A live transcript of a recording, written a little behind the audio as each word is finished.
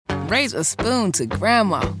raise a spoon to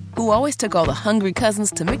Grandma, who always took all the hungry cousins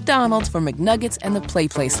to McDonald's for McNuggets and the Play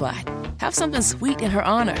Slide. Have something sweet in her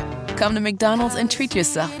honor. Come to McDonald's and treat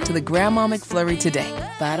yourself to the Grandma McFlurry today.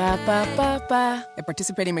 Ba-da-ba-ba-ba. At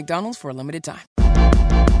participating McDonald's for a limited time.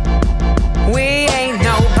 We ain't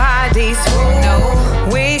nobody's fool. No.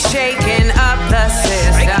 We shaking up the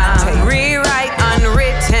system. Rewrite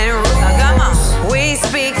unwritten rules. We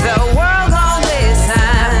speak, the world gon'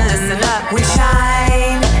 listen. Listen up. We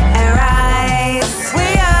shine and rise. We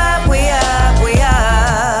up, we up, we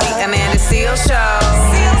up. The Amanda Seales Show.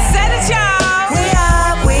 Seales said it, y'all. We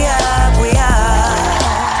up, we up, we up.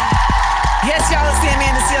 Yes, y'all, it's the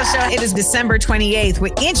Amanda Seales Show. It is December 28th.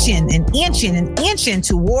 We're inching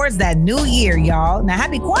towards that new year, y'all. Now,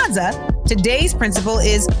 happy Kwanzaa. Today's principle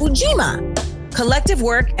is Ujima. Collective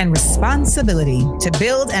work and responsibility to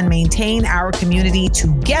build and maintain our community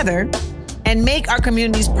together and make our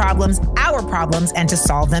community's problems our problems and to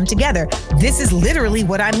solve them together. This is literally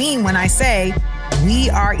what I mean when I say we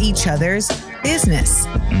are each other's business.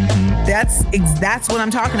 That's what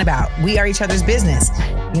I'm talking about. We are each other's business,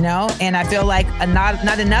 you know? And I feel like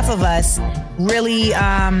not enough of us really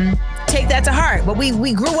take that to heart. But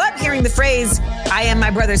we grew up hearing the phrase, I am my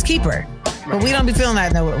brother's keeper. But we don't be feeling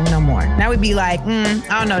that no more. Now we be like, I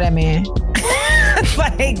don't know that man.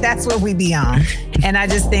 Like, that's what we be on. And I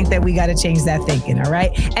just think that we got to change that thinking, all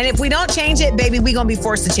right? And if we don't change it, baby, we going to be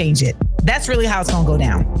forced to change it. That's really how it's going to go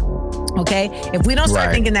down. Okay? If we don't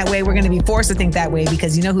start thinking that way, we're going to be forced to think that way,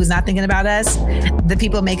 because you know who's not thinking about us? The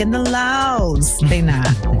people making the laws. They not.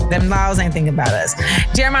 Them laws ain't thinking about us.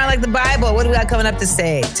 Jeremiah, like the Bible, what do we got coming up to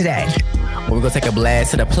say today? Well, we're going to take a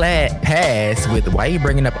blast to the past with why you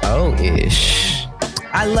bringing up O-ish.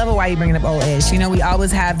 I love it. Why you bringing up O-ish. You know, we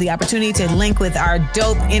always have the opportunity to link with our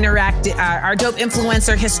dope our dope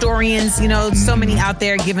influencer historians. You know, so many out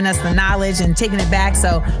there giving us the knowledge and taking it back.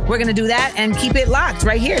 So we're going to do that and keep it locked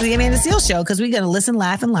right here, the Amanda Seales Show, because we're going to listen,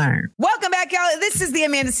 laugh, and learn. Welcome back, y'all. This is the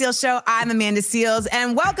Amanda Seales Show. I'm Amanda Seales,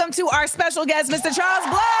 and welcome to our special guest, Mr. Charles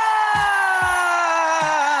Blow.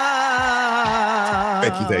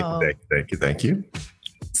 Thank you.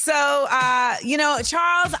 So, you know,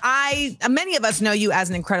 Charles, many of us know you as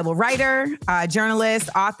an incredible writer, journalist,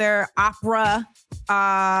 author, opera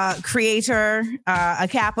creator, a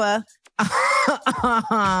Kappa,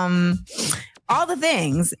 all the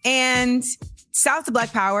things. And South to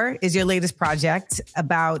Black Power is your latest project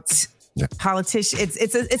about politicians.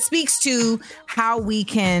 It speaks to how we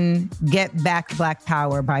can get back Black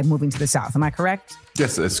power by moving to the South. Am I correct?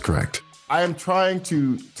 Yes, that's correct. I am trying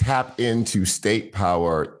to tap into state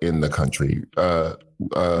power in the country. At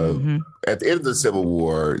the end of the Civil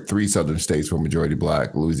War, 3 southern states were majority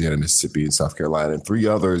Black: Louisiana, Mississippi, and South Carolina. And 3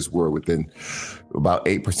 others were within about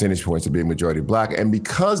 8 percentage points of being majority Black. And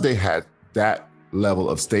because they had that level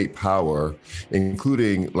of state power,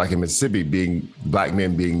 including, like in Mississippi, Black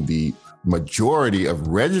men being the majority of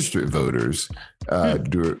registered voters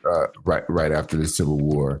right after the Civil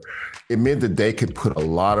War, it meant that they could put a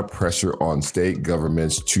lot of pressure on state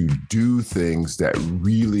governments to do things that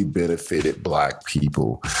really benefited Black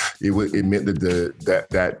people. It meant that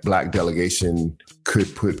that Black delegation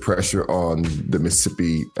could put pressure on the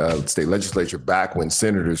Mississippi state legislature back when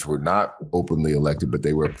senators were not openly elected, but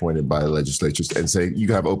they were appointed by the legislatures, and say,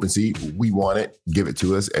 you have open seat, we want it, give it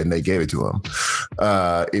to us, and they gave it to them.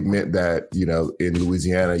 It meant that, you know, in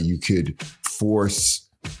Louisiana, you could force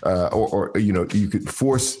you could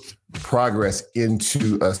force progress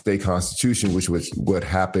into a state constitution, which was what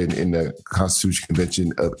happened in the Constitutional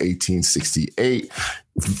Convention of 1868.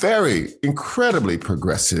 Very incredibly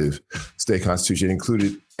progressive state constitution,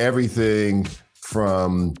 included everything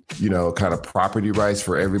from, you know, kind of property rights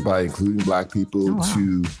for everybody, including Black people,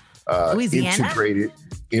 to integrated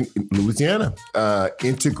in Louisiana,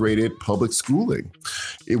 integrated public schooling.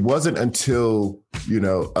 It wasn't until, you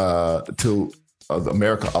know,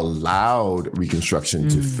 America allowed Reconstruction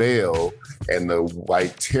to fail, and the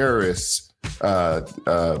white terrorists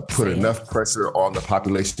put enough pressure on the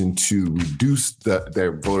population to reduce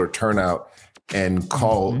their voter turnout and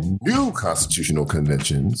call new constitutional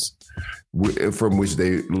conventions, from which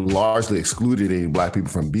they largely excluded any Black people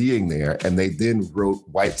from being there. And they then wrote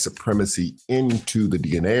white supremacy into the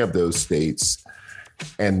DNA of those states.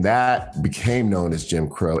 And that became known as Jim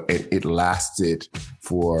Crow. And it lasted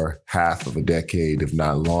for half of a decade, if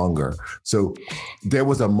not longer. So there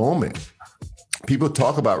was a moment. People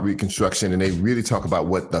talk about Reconstruction, and they really talk about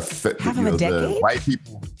what the white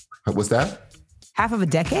people. What's that? Half of a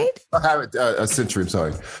decade? A century, I'm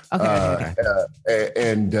sorry. Okay.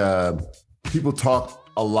 And people talk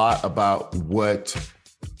a lot about what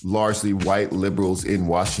largely white liberals in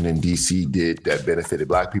Washington, D.C. did that benefited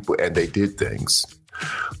Black people, and they did things.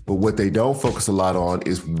 But what they don't focus a lot on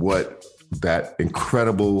is what that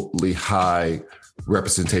incredibly high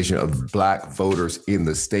representation of Black voters in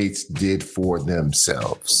the states did for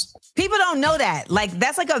themselves. People don't know that. Like,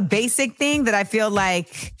 that's like a basic thing that I feel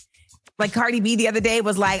like Cardi B the other day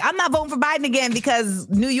was like, I'm not voting for Biden again because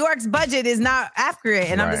New York's budget is not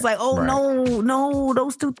accurate. And I'm just like, no,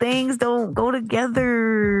 those two things don't go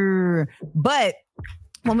together. But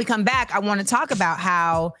when we come back, I want to talk about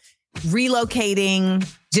how relocating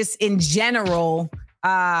just in general,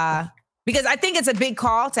 because I think it's a big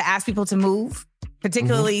call to ask people to move,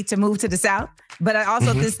 particularly to move to the South. But I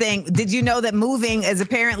also this thing, did you know that moving is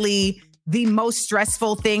apparently the most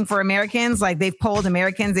stressful thing for Americans? Like, they've polled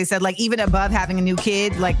Americans. They said, like, even above having a new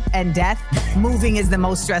kid, like, and death, moving is the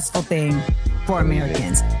most stressful thing for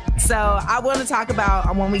Americans. So I want to talk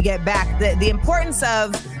about, when we get back, the importance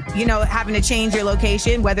of, you know, having to change your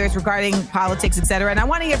location, whether it's regarding politics, et cetera. And I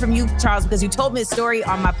want to hear from you, Charles, because you told me a story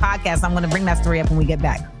on my podcast. I'm going to bring that story up when we get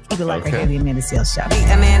back. Keep it right here, The Amanda Seales Show.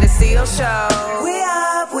 The Amanda Seales Show. We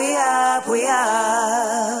up, we up, we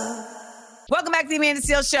up. Welcome back to The Amanda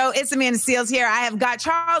Seales Show. It's Amanda Seales here. I have got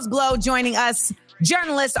Charles Blow joining us,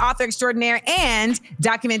 journalist, author extraordinaire, and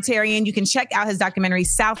documentarian. You can check out his documentary,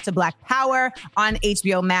 South to Black Power, on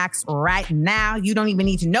HBO Max right now. You don't even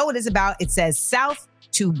need to know what it's about. It says South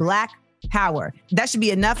to Black Power. That should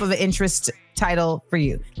be enough of an interest title for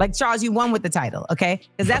you. Like, Charles, you won with the title, okay?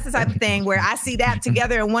 Because that's the type of thing where I see that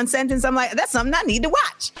together in one sentence. I'm like, that's something I need to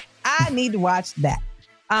watch. I need to watch that.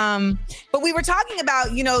 But we were talking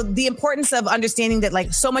about, you know, the importance of understanding that,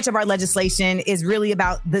 like, so much of our legislation is really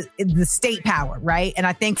about the state power, right? And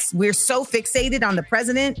I think we're so fixated on the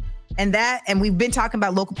president and we've been talking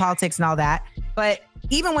about local politics and all that. But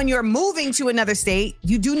even when you're moving to another state,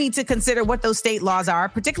 you do need to consider what those state laws are,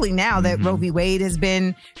 particularly now that Roe v. Wade has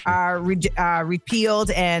been repealed.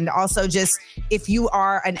 And also just if you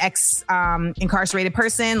are an incarcerated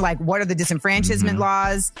person, like, what are the disenfranchisement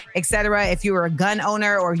laws, et cetera? If you were a gun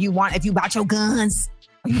owner if you bought your guns,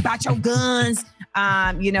 you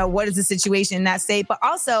know, what is the situation in that state? But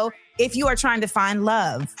also, if you are trying to find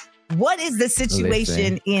love, what is the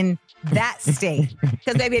situation in that state?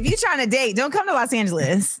 Because, baby, if you're trying to date, don't come to Los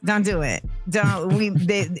Angeles. Don't do it.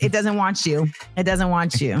 It doesn't want you. It doesn't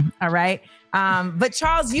want you. All right. But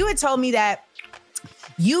Charles, you had told me that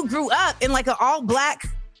you grew up in like an all Black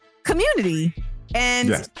community.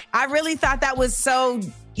 And I really thought that was so,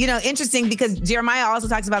 you know, interesting, because Jeremiah also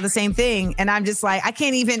talks about the same thing. And I'm just like, I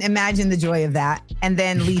can't even imagine the joy of that and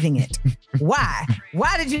then leaving it. Why?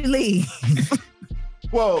 Why did you leave?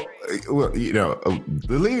 Well, you know,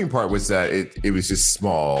 the leading part was that it was just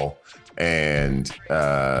small, and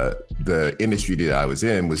the industry that I was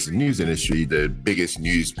in was the news industry. The biggest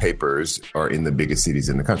newspapers are in the biggest cities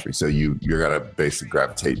in the country, so you're gonna basically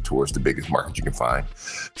gravitate towards the biggest market you can find.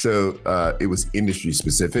 So it was industry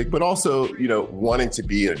specific, but also, you know, wanting to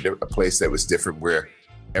be in a place that was different, where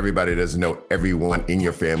everybody doesn't know everyone in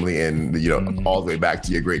your family, and, you know, all the way back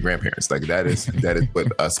to your great grandparents. Like, that is what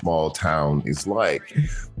a small town is like.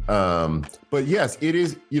 But yes, it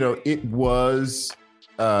is. You know, it was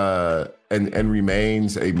and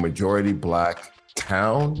remains a majority Black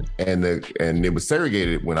town, and it was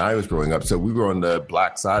segregated when I was growing up. So we were on the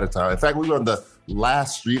Black side of town. In fact, we were on the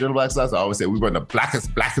last street on the Black side. So I always say we were on the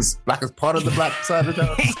blackest part of the Black side of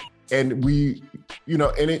town, and we, you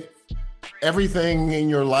know, everything in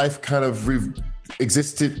your life kind of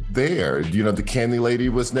existed there. You know, the candy lady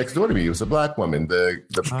was next door to me. He was a Black woman. The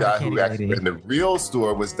guy who actually ran the real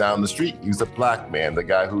store was down the street. He was a Black man. The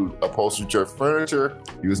guy who upholstered your furniture,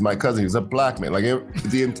 he was my cousin. He was a Black man. Like,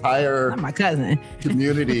 the entire my cousin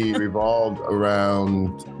community revolved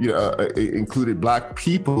around, you know, it included Black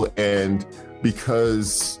people. And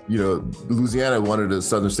because, you know, Louisiana, one of the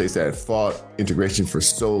southern states that had fought integration for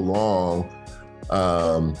so long,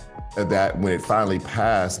 that when it finally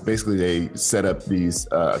passed, basically they set up these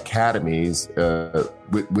academies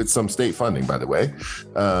with some state funding, by the way,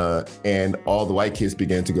 and all the white kids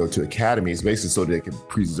began to go to academies, basically so they could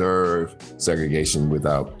preserve segregation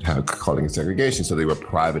without calling it segregation. So they were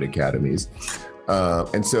private academies,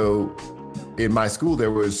 and so in my school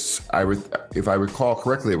there was, if I recall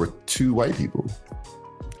correctly, there were 2 white people.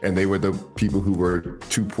 And they were the people who were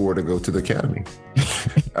too poor to go to the academy,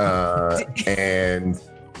 and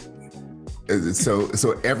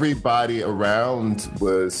so everybody around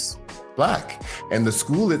was Black, and the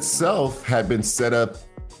school itself had been set up.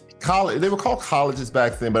 College, they were called colleges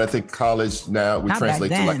back then, but I think college now would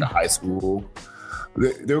translate to like a high school.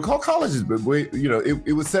 they were called colleges, but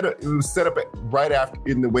it was set up. It was set up right after,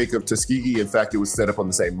 in the wake of Tuskegee. In fact, it was set up on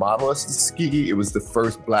the same model as Tuskegee. It was the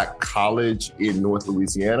first Black college in North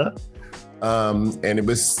Louisiana, and it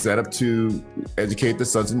was set up to educate the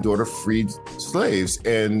sons and daughters of freed slaves.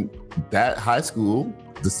 And that high school,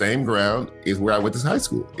 the same ground, is where I went to high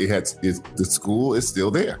school. The school is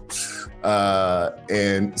still there,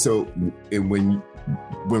 and so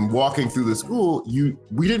when walking through the school,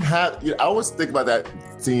 we didn't have. I always think about that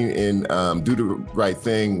scene in Do the Right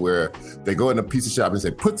Thing, where they go in a pizza shop and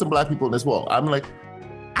say, "Put some Black people on this wall." I'm like,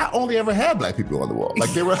 I only ever had Black people on the wall.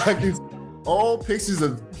 Like, there were like these old pictures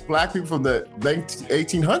of Black people from the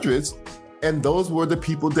 1800s, and those were the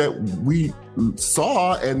people that we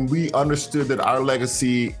saw, and we understood that our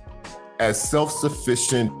legacy as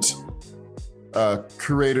self-sufficient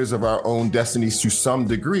curators of our own destinies to some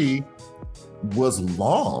degree was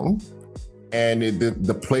long, and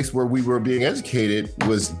the place where we were being educated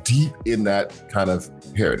was deep in that kind of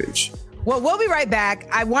heritage. Well, we'll be right back.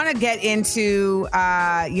 I want to get into,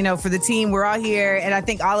 for the team, we're all here, and I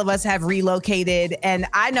think all of us have relocated. And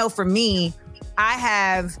I know for me, I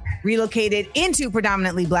have relocated into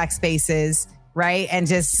predominantly Black spaces, right? And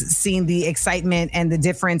just seen the excitement and the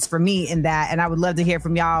difference for me in that. And I would love to hear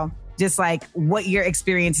from y'all, just like what your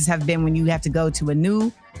experiences have been when you have to go to a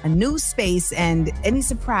new space and any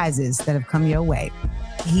surprises that have come your way.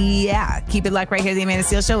 Yeah, keep it locked right here, The Amanda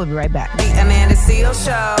Seales Show. We'll be right back. The Amanda Seales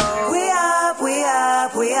Show. We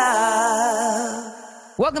up.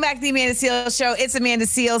 Welcome back to The Amanda Seales Show. It's Amanda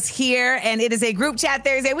Seales here, and it is a group chat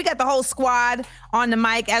Thursday. We got the whole squad on the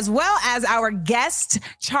mic, as well as our guest,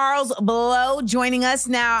 Charles Blow, joining us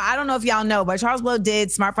now. I don't know if y'all know, but Charles Blow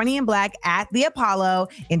did Smart, Funny, and Black at the Apollo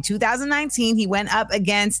in 2019. He went up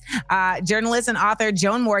against journalist and author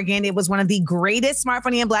Joan Morgan. It was one of the greatest Smart,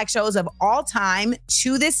 Funny, and Black shows of all time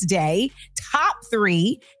to this day. Top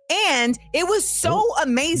 3. And it was so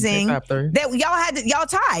amazing that y'all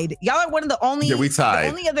tied. Y'all are one of the only. Yeah, we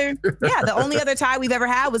tied. The only other tie we've ever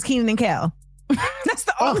had was Keenan and Kel. That's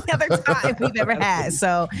the only other tie we've ever had.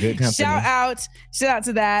 So shout out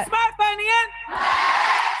to that. Smart, Funny,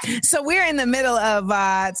 and... So we're in the middle of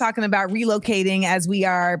talking about relocating as we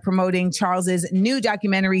are promoting Charles's new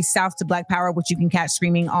documentary, South to Black Power, which you can catch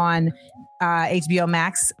streaming on HBO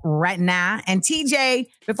Max right now. And TJ,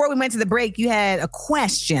 before we went to the break, you had a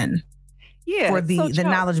question for the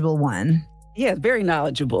knowledgeable one. Yeah, very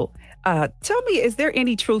knowledgeable. Tell me, is there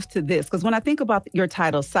any truth to this? Because when I think about your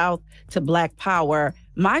title, South to Black Power,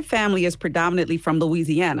 my family is predominantly from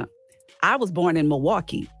Louisiana. I was born in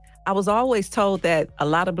Milwaukee. I was always told that a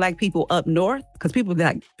lot of Black people up north, because people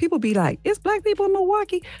be like, it's Black people in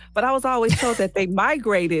Milwaukee. But I was always told that they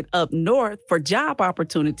migrated up north for job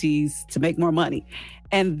opportunities to make more money.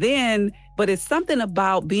 But it's something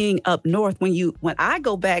about being up north when I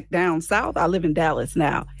go back down south, I live in Dallas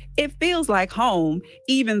now. It feels like home,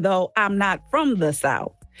 even though I'm not from the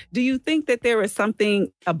South. Do you think that there is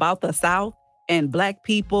something about the South and Black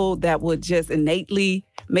people that would just innately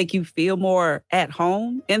make you feel more at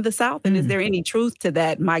home in the South? And is there any truth to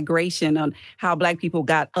that migration on how Black people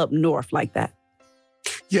got up north like that?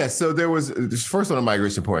 Yeah, so there was, first on a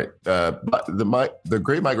migration point, the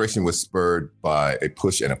Great Migration was spurred by a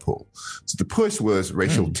push and a pull. So the push was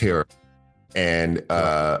racial terror and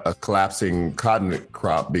a collapsing cotton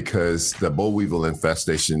crop because the boll weevil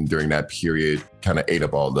infestation during that period kind of ate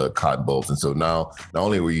up all the cotton bolls. And so now, not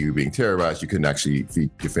only were you being terrorized, you couldn't actually feed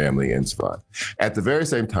your family and survive. At the very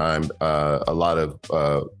same time, a lot of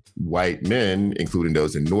white men, including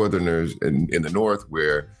those in Northerners in the North,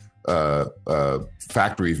 where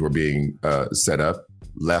factories were being set up,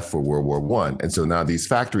 left for World War I. And so now these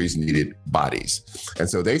factories needed bodies. And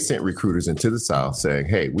so they sent recruiters into the South saying,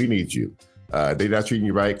 hey, we need you. They're not treating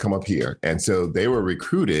you right, come up here. And so they were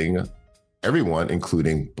recruiting everyone,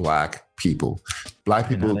 including Black people. Black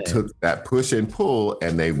people took that push and pull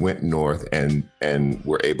and they went north and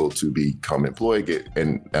were able to become employed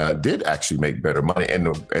and did actually make better money. And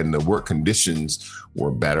the work conditions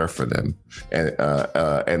were better for them. And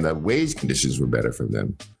the wage conditions were better for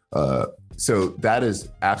them. So that is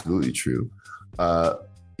absolutely true.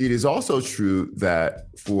 It is also true that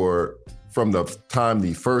from the time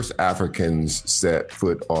the first Africans set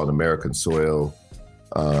foot on American soil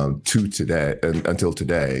to today, until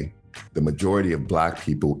today, the majority of Black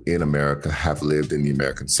people in America have lived in the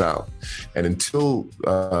American South. And until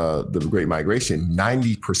the Great Migration,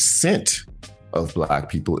 90% of Black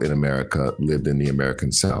people in America lived in the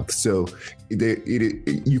American South. So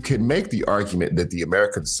you can make the argument that the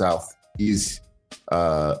American South is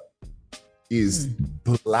is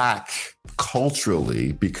Black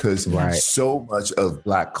culturally, because so much of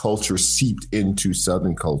Black culture seeped into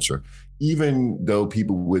Southern culture. Even though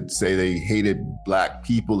people would say they hated Black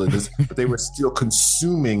people and this, but they were still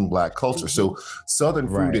consuming Black culture. So Southern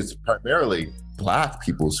food is primarily Black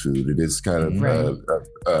people's food. It is kind of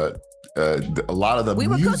a lot of the we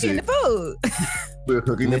music. Were cooking the food. We were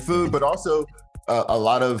cooking the food, but also a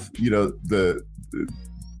lot of, you know, the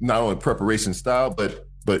not only preparation style, but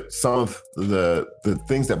some of the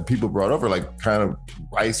things that people brought over, like kind of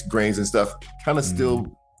rice grains and stuff, kind of still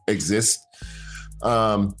exist.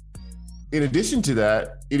 In addition to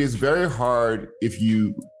that, it is very hard if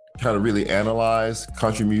you kind of really analyze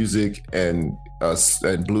country music and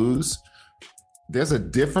blues. There's a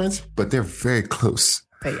difference, but they're very close.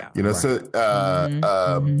 You know, so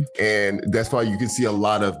and that's why you can see a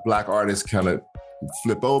lot of Black artists kind of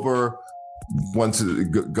flip over, want to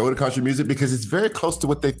go to country music, because it's very close to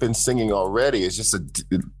what they've been singing already. It's just a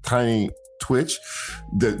tiny twitch.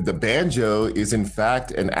 The banjo is in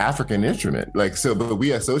fact an African instrument, like, so, but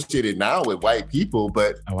we associate it now with white people,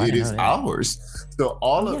 but it is ours. So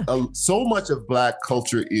so much of Black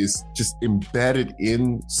culture is just embedded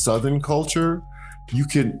in Southern culture. You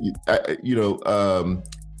can,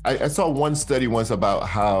 I saw one study once about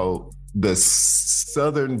how the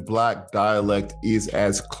Southern Black dialect is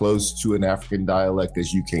as close to an African dialect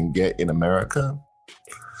as you can get in America.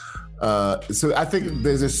 So I think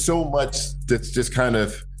there's just so much that's just kind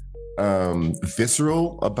of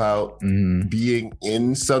visceral about being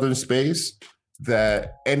in Southern space,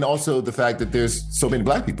 that, and also the fact that there's so many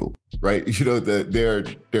Black people, right? You know, there are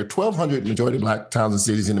 1,200 majority Black towns and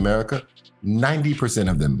cities in America. 90%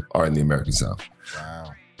 of them are in the American South. Wow.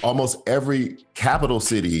 Almost every capital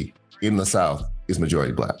city in the South is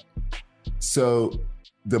majority Black. So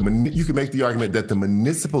you can make the argument that the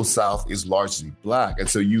municipal South is largely Black. And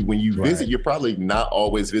so when you visit, you're probably not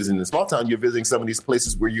always visiting a small town. You're visiting some of these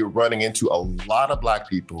places where you're running into a lot of Black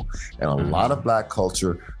people and a lot of Black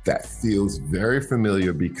culture that feels very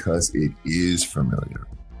familiar because it is familiar.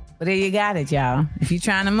 Well, there you got it, y'all. If you're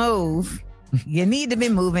trying to move, you need to be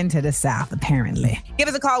moving to the South, apparently. Give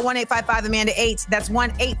us a call, 1-855-AMANDA-8. That's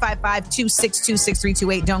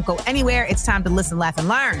 1-855-262-6328. Don't go anywhere. It's time to listen, laugh, and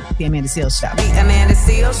learn. The Amanda Seales Show. The Amanda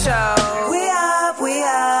Seales Show. We up, we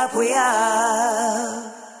up, we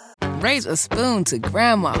up. Raise a spoon to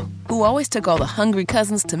Grandma, who always took all the hungry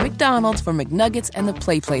cousins to McDonald's for McNuggets and the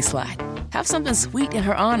Play Slide. Have something sweet in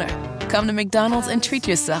her honor. Come to McDonald's and treat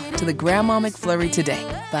yourself to the Grandma McFlurry today.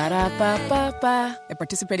 Ba-da-ba-ba-ba. At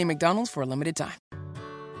participating McDonald's for a limited time.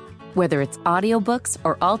 Whether it's audiobooks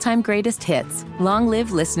or all-time greatest hits, long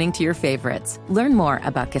live listening to your favorites. Learn more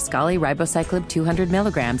about Kisqali Ribociclib 200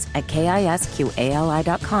 milligrams at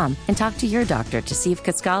KISQALI.com and talk to your doctor to see if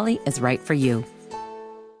Kisqali is right for you.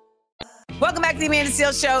 Welcome back to the Amanda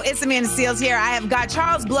Seales Show. It's Amanda Seales here. I have got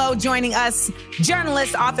Charles Blow joining us,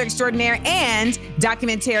 journalist, author extraordinaire, and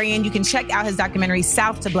documentarian. You can check out his documentary,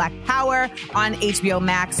 South to Black Power, on HBO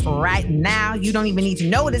Max right now. You don't even need to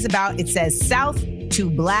know what it's about. It says South to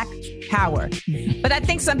Black Power. But I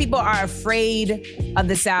think some people are afraid of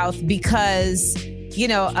the South because, you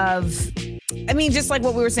know, just like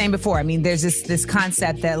what we were saying before. I mean, there's this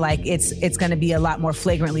concept that like it's going to be a lot more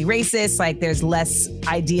flagrantly racist. Like there's less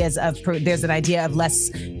ideas there's an idea of less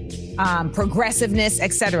progressiveness,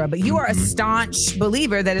 etc. But you are a staunch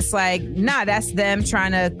believer that it's like, nah, that's them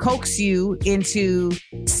trying to coax you into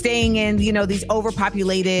staying in, you know, these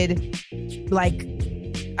overpopulated, like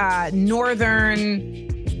northern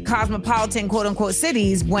cosmopolitan, quote unquote,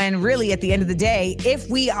 cities, when really at the end of the day, if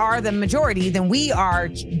we are the majority, then we are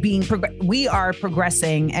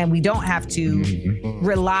progressing, and we don't have to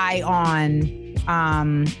rely on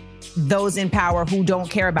those in power who don't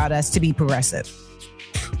care about us to be progressive.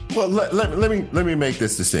 Well, let me make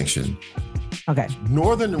this distinction. Okay.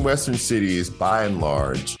 Northern and Western cities, by and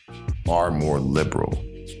large, are more liberal.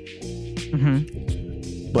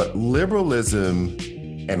 But liberalism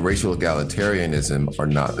and racial egalitarianism are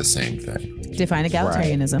not the same thing. Define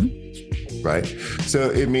egalitarianism. Right.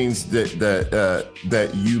 So it means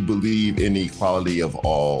that you believe in equality of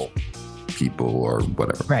all people or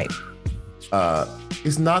whatever. Right.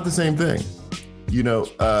 It's not the same thing. You know,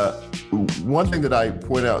 one thing that I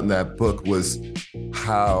point out in that book was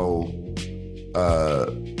how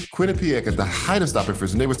Quinnipiac, at the height of stopping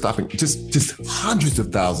prison, they were stopping just hundreds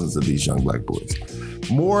of thousands of these young Black boys.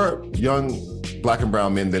 More young Black and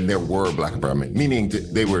brown men than there were Black and brown men, meaning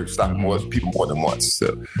they were stopping people more than once. So,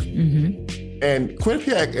 and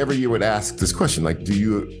Quinnipiac every year would ask this question, like, do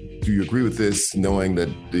you agree with this, knowing that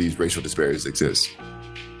these racial disparities exist?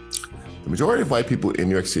 The majority of white people in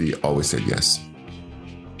New York City always said yes.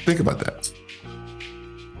 Think about that.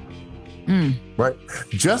 Right?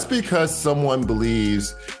 Just because someone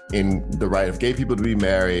believes in the right of gay people to be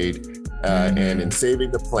married and in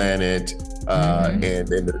saving the planet and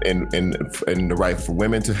the right for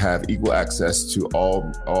women to have equal access to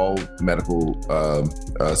all medical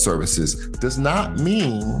services does not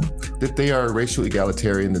mean that they are racial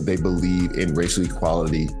egalitarian, that they believe in racial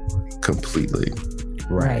equality completely.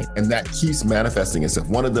 Right. And that keeps manifesting itself.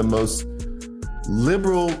 One of the most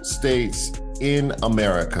liberal states in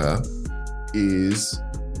America is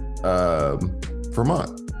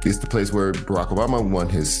Vermont. It's the place where Barack Obama won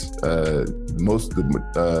his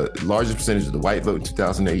largest percentage of the white vote in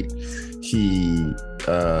 2008.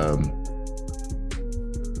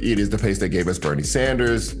 It is the place that gave us Bernie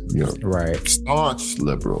Sanders, staunch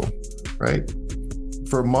liberal, right?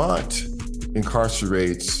 Vermont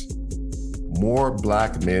incarcerates more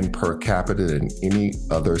Black men per capita than any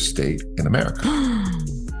other state in America.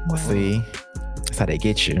 See, that's how they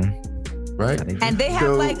get you. Right? And they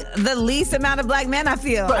have the least amount of Black men, I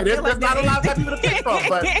feel. Right. There's not a lot of people to pick from,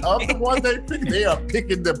 but of the ones they pick, they are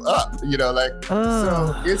picking them up.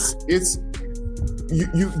 So it's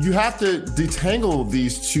you have to detangle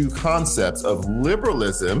these two concepts of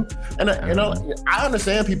liberalism, and I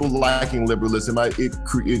understand people liking liberalism. It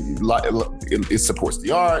supports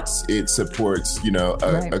the arts. It supports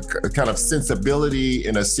a kind of sensibility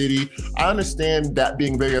in a city. I understand that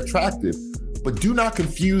being very attractive, but do not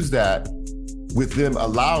confuse that with them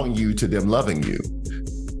allowing you to them loving you.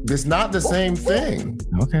 It's not the same thing.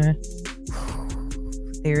 Okay.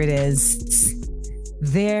 There it is.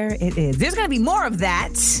 There it is. There's going to be more of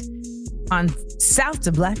that on South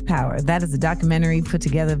to Black Power. That is a documentary put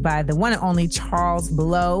together by the one and only Charles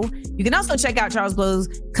Blow. You can also check out Charles Blow's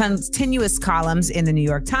continuous columns in the New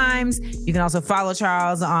York Times. You can also follow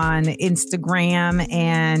Charles on Instagram.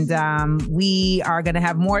 And we are going to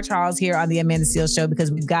have more Charles here on the Amanda Seales Show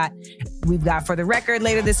because we've got For the Record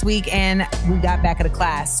later this week, and we've got Back of the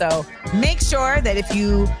Class. So make sure that if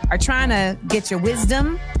you are trying to get your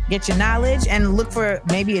wisdom, get your knowledge, and look for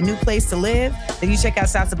maybe a new place to live, that you check out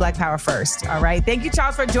South to Black Power first. All right. Thank you,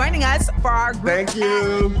 Charles, for joining us for our group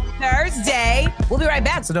Thursday. We'll be right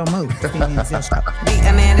back, so don't move. The Amanda Seales Show. The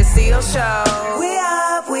Amanda Seales Show. We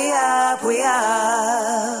up, we up, we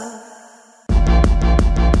up.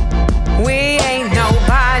 We ain't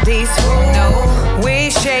nobody's fool. No. We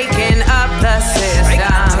shaking up the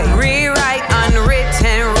system. Rewrite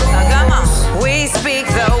unwritten rules. Come on. We speak,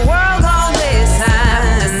 the world gon'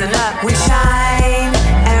 listen. We shine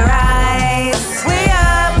and rise. We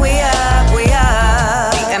up, we up, we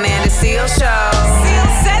up. The Amanda Seales Show.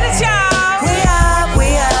 Seales said it, y'all. We up,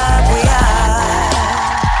 we up, we up.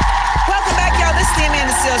 Welcome back, y'all. This is the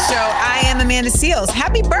Amanda Seales Show. I am Amanda Seales.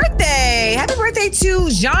 Happy birthday. Happy birthday to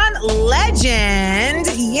John Legend.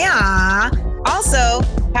 Yeah. Also,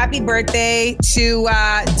 happy birthday to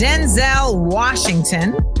Denzel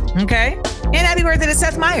Washington. Okay. And happy birthday to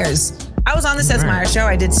Seth Meyers. I was on the Seth Meyers Show.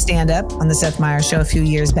 I did stand up on the Seth Meyers Show a few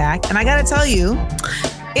years back. And I got to tell you,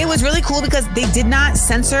 it was really cool because they did not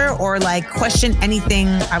censor or question anything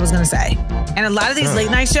I was going to say. And a lot of these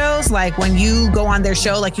late night shows, when you go on their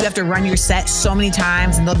show, you have to run your set so many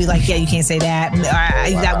times and they'll be like, yeah, you can't say that.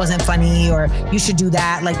 That wasn't funny, or you should do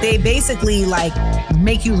that. They basically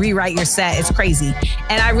make you rewrite your set. It's crazy.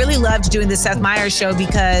 And I really loved doing the Seth Meyers Show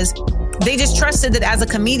because they just trusted that as a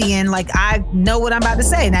comedian, I know what I'm about to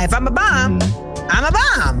say. Now, if I'm a bomb, I'm a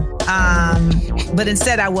bomb. But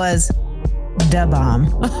instead I was the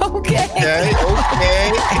bomb. Okay.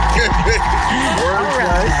 All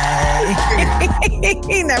right.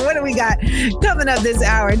 Now, what do we got coming up this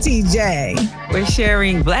hour, TJ? We're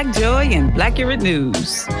sharing Black Joy and Blackurate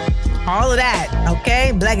News. All of that,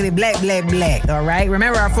 okay? Blackity black, black, black, all right?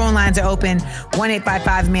 Remember, our phone lines are open.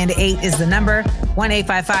 1-855-AMANDA-8 is the number.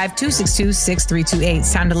 1-855-262-6328.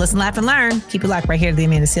 It's time to listen, laugh, and learn. Keep it locked right here to the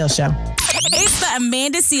Amanda Seales Show. It's the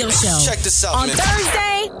Amanda Seales Show. Check this out, On man.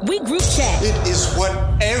 Thursday, we group chat. It is what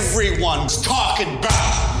everyone's talking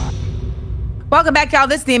about. Welcome back, y'all.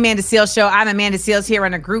 This is the Amanda Seales Show. I'm Amanda Seales here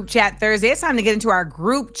on a group chat Thursday. It's time to get into our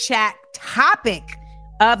group chat topic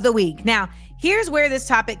of the week. Now, here's where this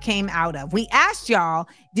topic came out of. We asked y'all,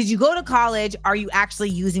 did you go to college? Are you actually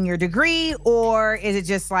using your degree? Or is it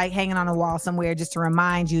just hanging on a wall somewhere just to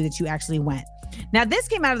remind you that you actually went? Now, this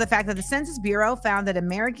came out of the fact that the Census Bureau found that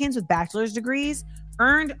Americans with bachelor's degrees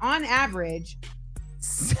earned, on average,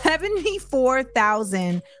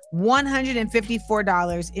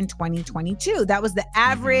 $74,154 in 2022. That was the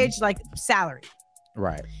average salary.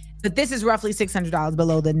 Right. But this is roughly $600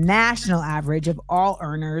 below the national average of all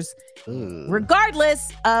earners,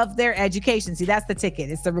 regardless of their education. See, that's the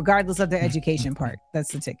ticket. It's the regardless of their education part.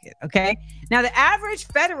 That's the ticket. Okay. Now, the average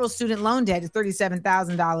federal student loan debt is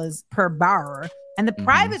 $37,000 per borrower, and the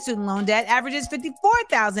private student loan debt averages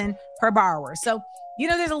 $54,000 per borrower. So,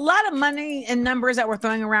 there's a lot of money and numbers that we're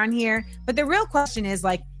throwing around here. But the real question is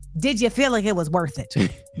like, did you feel like it was worth it?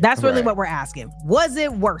 That's really what we're asking. Was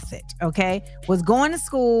it worth it? Okay. Was going to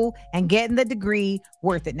school and getting the degree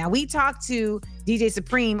worth it? Now, we talked to DJ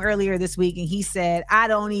Supreme earlier this week, and he said, I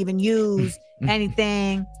don't even use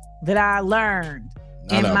anything that I learned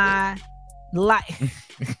in my life.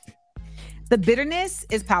 The bitterness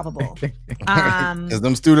is palpable. Because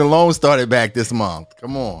them student loans started back this month.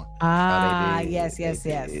 Come on. Yes.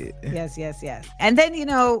 And then,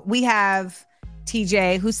 we have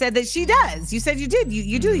TJ, who said that she does. You said you did.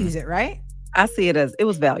 You do use it, right? I see it as it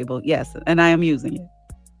was valuable, yes, and I am using it.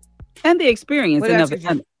 And the experience in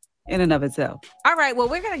and of itself. All right, well,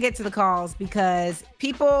 we're going to get to the calls because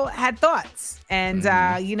people had thoughts. And,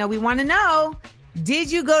 we want to know,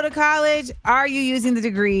 did you go to college? Are you using the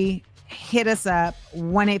degree? Hit us up,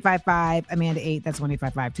 1-855-AMANDA-8. That's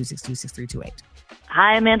 1-855-262-6328.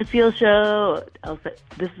 Hi, Amanda Seales Show.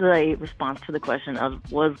 This is a response to the question of,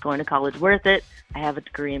 was going to college worth it? I have a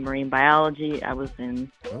degree in marine biology. I was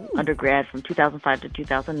in undergrad from 2005 to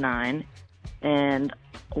 2009. And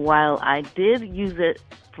while I did use it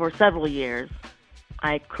for several years,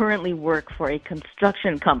 I currently work for a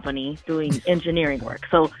construction company doing engineering work.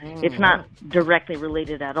 So it's not directly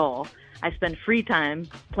related at all. I spend free time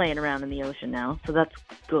playing around in the ocean now, so that's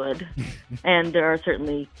good. And there are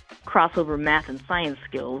certainly crossover math and science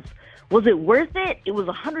skills. Was it worth it? It was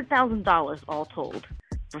 $100,000 all told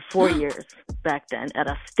for 4 years back then at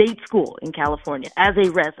a state school in California as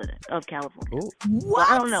a resident of California. What?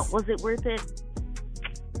 So I don't know. Was it worth it?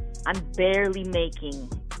 I'm barely making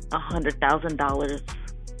 $100,000,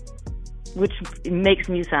 which makes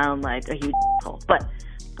me sound like a huge asshole. But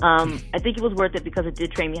I think it was worth it because it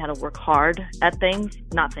did train me how to work hard at things.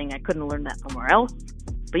 Not saying I couldn't learn that somewhere else.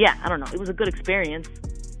 But yeah, I don't know. It was a good experience,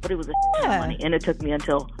 but it was a ton of money. And it took me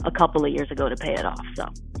until a couple of years ago to pay it off. So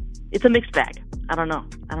it's a mixed bag. I don't know.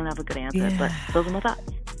 I don't have a good answer, but those are my thoughts.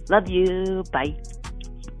 Love you. Bye.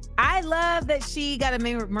 I love that she got a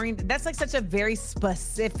marine. That's like such a very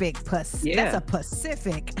specific. That's a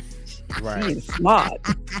Pacific. Right. Smart.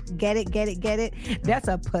 Get it. That's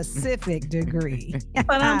a Pacific degree.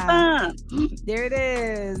 There it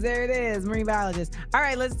is. Marine biologist. All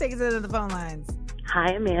right, let's take it to the phone lines.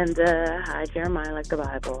 Hi, Amanda. Hi, Jeremiah, like the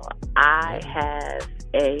Bible. I have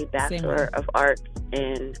a Bachelor of Arts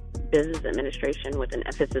in Business Administration with an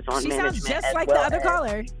emphasis on management. She sounds just like the other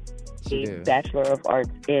caller. A Bachelor of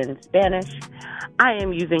Arts in Spanish. I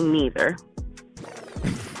am using neither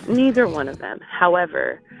one of them.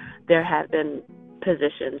 However, there have been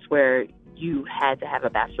positions where you had to have a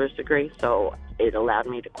bachelor's degree, so it allowed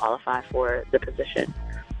me to qualify for the position.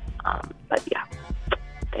 But yeah,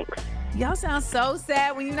 thanks. Y'all sound so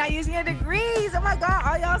sad when you're not using your degrees. Oh my God,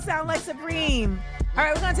 all y'all sound like Supreme. All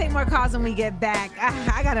right, we're gonna take more calls when we get back.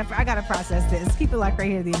 I gotta process this. Keep it locked right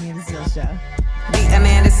here, the Amanda Seales Show. The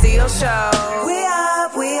Amanda Seales Show. We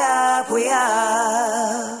up.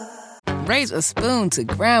 Raise a spoon to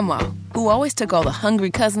Grandma, who always took all the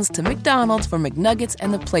hungry cousins to McDonald's for McNuggets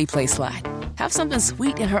and the Play Slide. Have something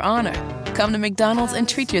sweet in her honor. Come to McDonald's and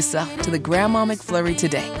treat yourself to the Grandma McFlurry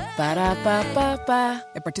today. Ba-da-ba-ba-ba.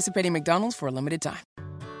 At participating McDonald's for a limited time.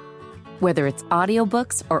 Whether it's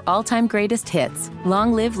audiobooks or all-time greatest hits,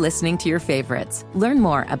 long live listening to your favorites. Learn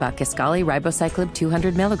more about Kisqali Ribociclib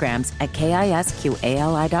 200 milligrams at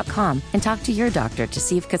KISQALI.com and talk to your doctor to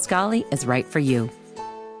see if Kisqali is right for you.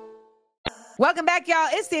 Welcome back, y'all.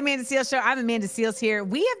 It's the Amanda Seales Show. I'm Amanda Seales here.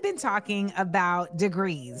 We have been talking about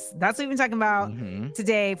degrees. That's what we've been talking about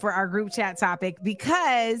today for our group chat topic,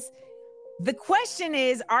 because the question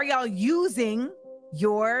is, are y'all using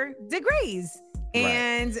your degrees?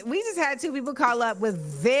 And we just had two people call up with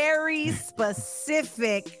very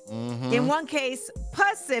specific, in one case,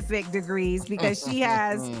 Pacific degrees, because she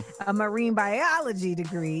has a marine biology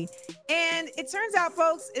degree. And it turns out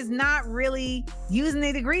folks is not really using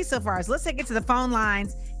the degree so far. So let's take it to the phone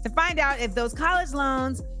lines to find out if those college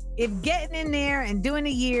loans, if getting in there and doing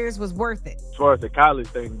the years was worth it. As far as the college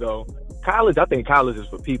thing, though, I think college is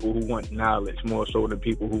for people who want knowledge more so than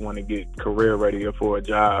people who want to get career ready for a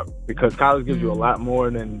job, because college gives you a lot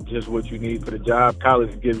more than just what you need for the job.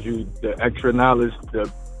 College gives you the extra knowledge to,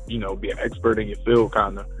 be an expert in your field,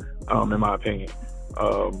 kind of, in my opinion.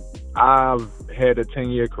 I've had a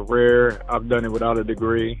 10-year career. I've done it without a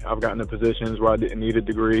degree. I've gotten to positions where I didn't need a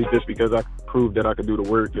degree just because I proved that I could do the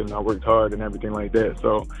work and I worked hard and everything like that.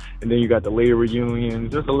 So, and then you got the labor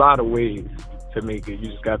reunions. There's a lot of ways to make it.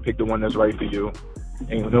 You just got to pick the one that's right for you.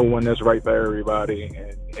 Ain't no one that's right for everybody,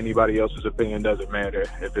 and anybody else's opinion doesn't matter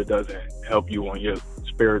if it doesn't help you on your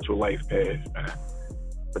spiritual life path, man.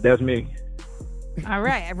 But that's me. All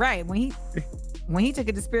right. When he took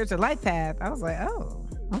it to spiritual life path, I was like, oh,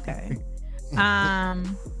 okay.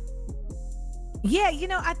 Yeah, you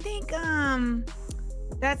know, I think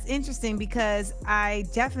that's interesting because I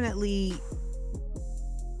definitely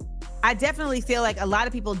feel like a lot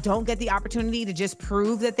of people don't get the opportunity to just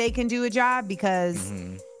prove that they can do a job because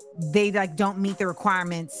they like don't meet the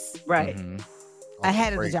requirements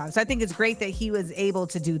ahead of the job. So I think it's great that he was able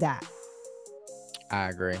to do that. I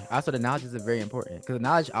agree. Also, the knowledge is very important because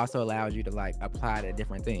knowledge also allows you to like apply to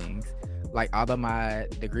different things. Like, although my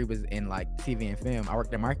degree was in like TV and film, I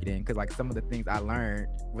worked in marketing because like some of the things I learned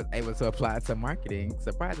was able to apply to marketing.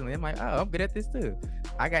 Surprisingly, I'm like, oh, I'm good at this too.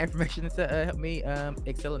 I got information to help me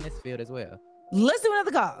excel in this field as well. Let's do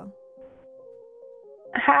another call.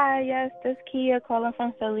 Hi, yes, this is Kia calling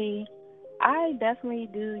from Philly. I definitely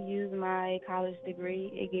do use my college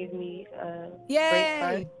degree. It gave me a great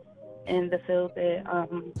start in the field that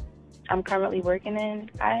I'm currently working in.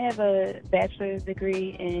 I have a bachelor's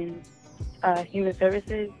degree in human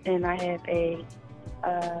services, and I have a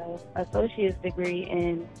associate's degree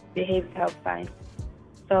in behavioral health science.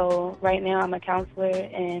 So right now I'm a counselor,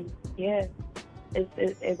 and yeah,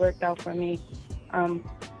 it worked out for me.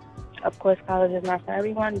 Of course, college is not for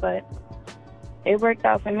everyone, but it worked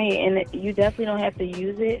out for me. And you definitely don't have to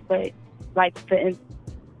use it, but like the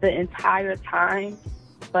entire time.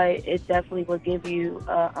 But it definitely will give you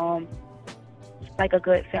like a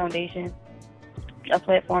good foundation, a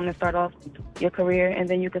platform to start off your career, and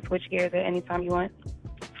then you can switch gears at any time you want.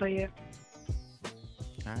 So yeah,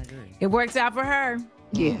 I agree. It worked out for her.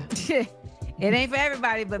 Yeah. It ain't for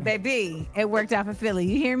everybody, but baby, it worked out for Philly.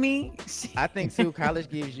 You hear me? I think too, college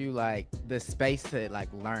gives you like the space to like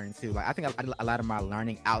learn too. Like I think a lot of my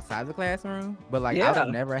learning outside the classroom, but like I would have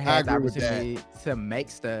never had the opportunity to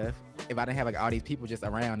make stuff if I didn't have like all these people just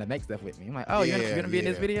around to make stuff with me. I'm like, oh, you're gonna be in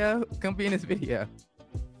this video? Come be in this video.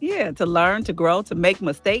 Yeah, to learn, to grow, to make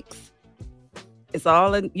mistakes. It's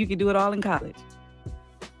all in, you can do it all in college.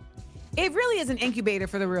 It really is an incubator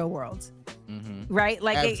for the real world, right?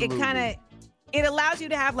 Like it allows you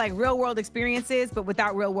to have like real world experiences, but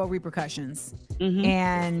without real world repercussions.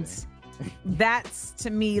 And that's to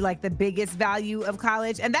me like the biggest value of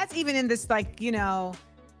college. And that's even in this, like, you know,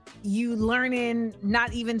 you learning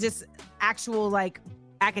not even just actual like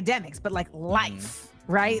academics, but like life.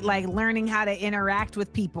 Right? Like learning how to interact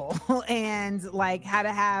with people and like how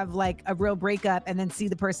to have like a real breakup and then see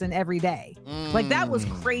the person every day. Like that was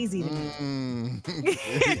crazy to me.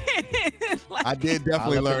 I did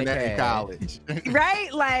definitely learn that in college.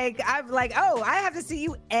 Right? Like I'm like, oh, I have to see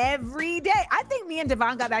you every day. I think me and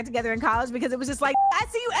Devon got back together in college because it was just like, I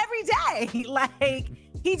see you every day. Like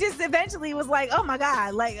he just eventually was like, oh my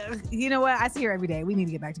God, like, you know what? I see her every day. We need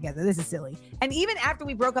to get back together. This is silly. And even after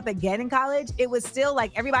we broke up again in college, it was still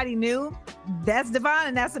like everybody knew that's Devon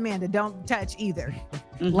and that's Amanda. Don't touch either.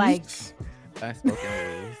 Like,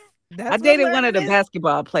 I dated one of the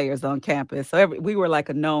basketball players on campus. So we were like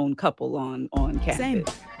a known couple on campus. Same.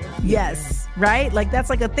 Yes, right? Like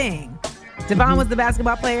that's like a thing. Devon was the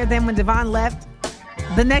basketball player. Then when Devon left,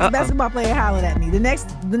 the next basketball player hollered at me. The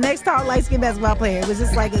next tall, light-skinned basketball player. It was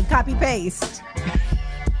just like a copy-paste.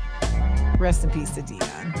 Rest in peace to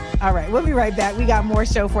Dion. All right, we'll be right back. We got more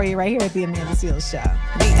show for you right here at The Amanda Seales Show.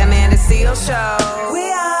 The Amanda Seales Show.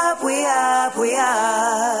 We up, we up, we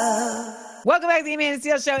up. Welcome back to The Amanda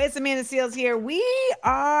Seales Show. It's Amanda Seales here. We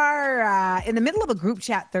are in the middle of a group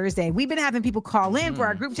chat Thursday. We've been having people call in for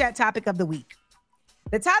our group chat topic of the week.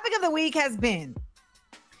 The topic of the week has been,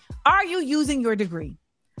 are you using your degree?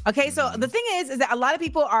 Okay, so the thing is that a lot of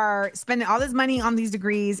people are spending all this money on these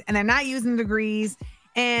degrees and they're not using the degrees.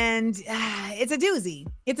 And it's a doozy.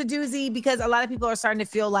 It's a doozy because a lot of people are starting to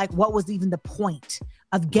feel like, what was even the point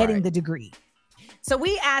of getting the degree? So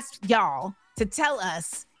we asked y'all to tell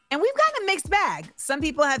us, and we've gotten a mixed bag. Some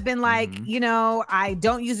people have been like, you know, I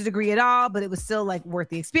don't use a degree at all, but it was still like worth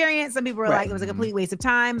the experience. Some people were like, it was a complete waste of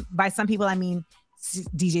time. By some people, I mean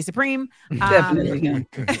DJ Supreme. Definitely.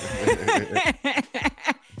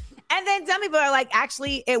 And then some people are like,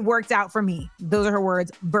 actually, it worked out for me. Those are her words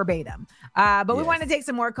verbatim. But we want to take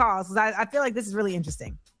some more calls because I feel like this is really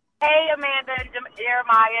interesting. Hey, Amanda and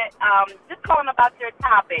Jeremiah. Just calling about your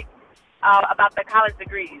topic about the college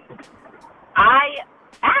degrees. I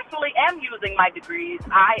actually am using my degrees.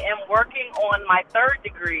 I am working on my 3rd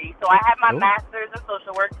degree. So I have my master's in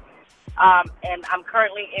social work, and I'm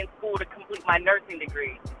currently in school to complete my nursing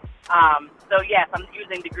degree. So yes, I'm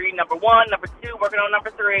using degree number 1, number 2, working on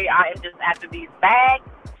number 3. I am just after these bags.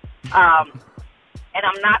 And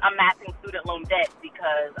I'm not amassing student loan debt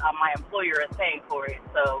because my employer is paying for it.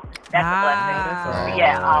 So that's a blessing. But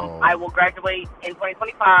yeah, I will graduate in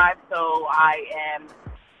 2025. So I am,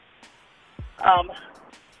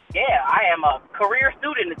 I am a career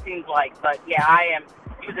student, it seems like. But yeah, I am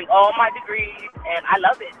using all my degrees, and I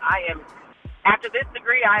love it. After this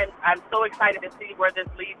degree, I'm so excited to see where this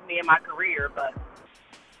leads me in my career. But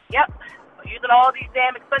yep, I'm using all these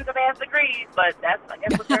damn expensive ass degrees, but that's, I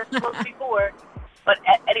guess, what they're supposed to be for. But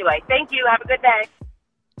anyway, thank you. Have a good day.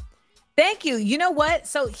 Thank you. You know what?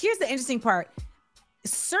 So here's the interesting part.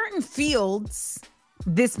 Certain fields,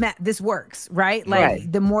 this works, right?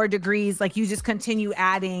 Like the more degrees, like you just continue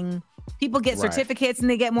adding. People get certificates and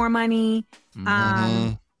they get more money.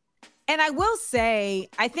 And I will say,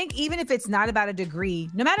 I think even if it's not about a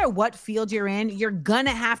degree, no matter what field you're in, you're going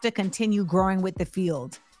to have to continue growing with the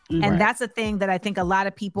field. And that's a thing that I think a lot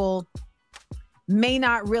of people may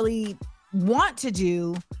not really want to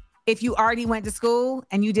do. If you already went to school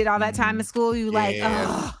and you did all that time in school, you like,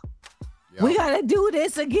 we gotta do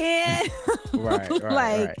this again.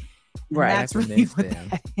 Right. That's really what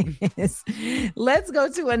that is. Let's go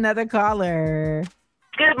to another caller.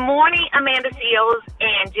 Good morning, Amanda Seals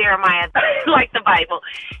and Jeremiah, like the Bible.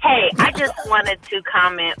 Hey, I just wanted to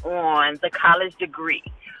comment on the college degree.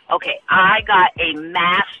 Okay, I got a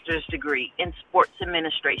master's degree in sports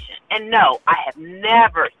administration. And no, I have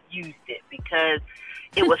never used it because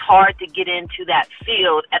it was hard to get into that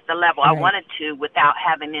field at the level I wanted to without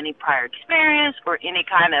having any prior experience or any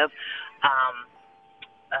kind of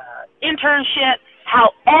internship.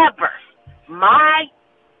 However, my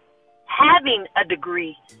having a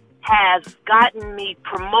degree has gotten me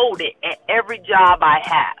promoted at every job I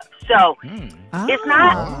have. So it's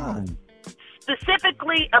not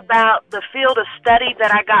specifically about the field of study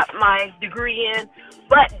that I got my degree in,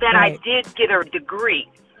 but that I did get a degree.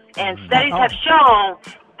 And studies have shown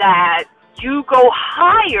that you go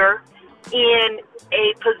higher in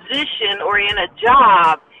a position or in a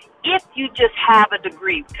job if you just have a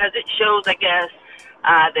degree, because it shows, I guess,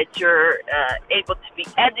 that you're able to be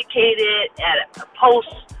educated at a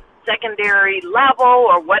post-secondary level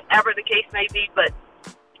or whatever the case may be. But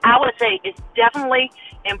I would say it's definitely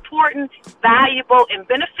important, valuable, and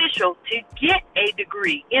beneficial to get a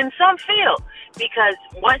degree in some field, because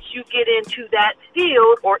once you get into that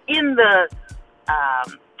field or in the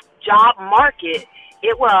job market,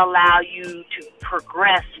 it will allow you to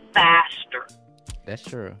progress faster. That's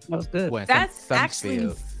true. That's good. Well, That's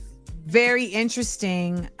actually very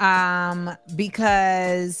interesting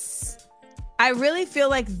because I really feel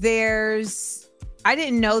like I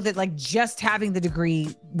didn't know that like just having the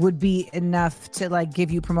degree would be enough to like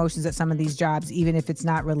give you promotions at some of these jobs, even if it's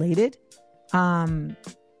not related.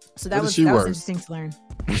 So that was interesting to learn.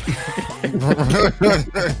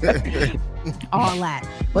 All that.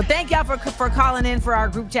 Well, thank y'all for calling in for our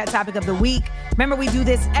group chat topic of the week. Remember, we do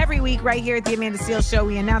this every week right here at the Amanda Seales Show.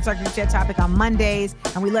 We announce our group chat topic on Mondays,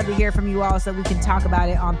 and we love to hear from you all so we can talk about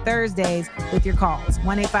it on Thursdays with your calls.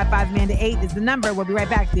 1-855-AMANDA-8 is the number. We'll be right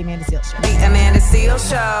back to the Amanda Seales Show. The Amanda Seales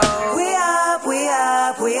Show. We up, we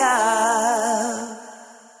up, we up.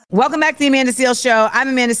 Welcome back to the Amanda Seales Show. I'm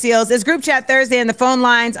Amanda Seales. It's Group Chat Thursday and the phone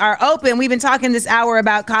lines are open. We've been talking this hour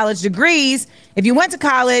about college degrees. If you went to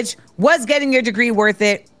college, was getting your degree worth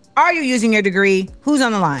it? Are you using your degree? Who's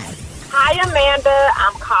on the line? Hi, Amanda.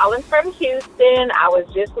 I'm calling from Houston. I was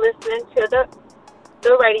just listening to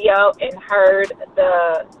the radio and heard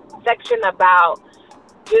the section about,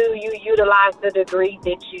 do you utilize the degree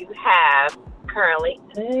that you have currently?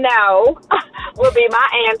 No, will be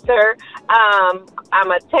my answer. I'm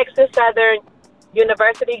a Texas Southern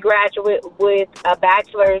University graduate with a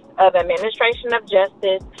bachelor's of administration of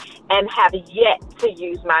justice and have yet to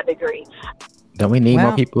use my degree. Don't we need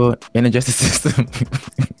more people in the justice system?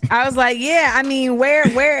 I was like, yeah, I mean, where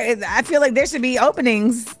I feel like there should be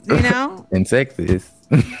openings, you know? In Texas.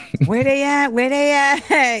 Where they at?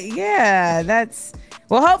 Yeah, that's...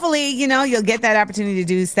 Well, hopefully, you know, you'll get that opportunity to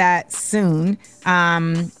do that soon.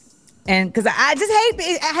 And because I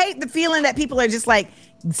hate the feeling that people are just like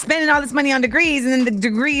spending all this money on degrees, and then the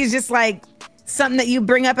degree is just like something that you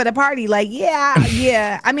bring up at a party. Like, yeah.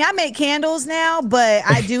 I mean, I make candles now, but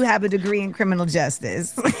I do have a degree in criminal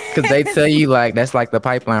justice. Because they tell you like that's like the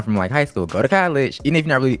pipeline from like high school. Go to college. Even if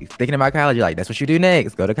you're not really thinking about college, you're like, that's what you do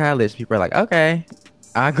next. Go to college. People are like, okay,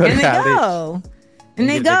 I'll go to college. And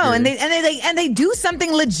they go and they do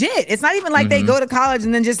something legit. It's not even like they go to college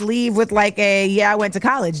and then just leave with like I went to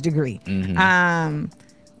college degree.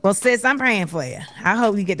 Well, sis, I'm praying for you. I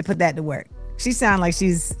hope you get to put that to work. She sounds like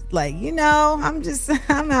she's like,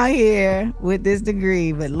 I'm out here with this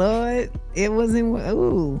degree, but Lord, it wasn't.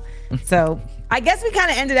 Ooh. So I guess we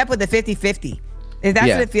kind of ended up with a 50-50. That's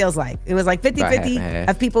what it feels like. It was like 50-50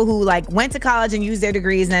 of people who like went to college and used their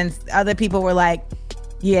degrees, and other people were like,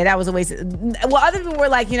 yeah, that was a waste. Well, other people were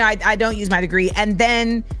like, I don't use my degree. And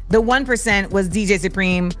then the 1% was DJ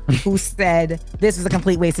Supreme, who said this was a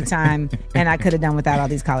complete waste of time and I could have done without all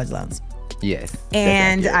these college loans. Yes.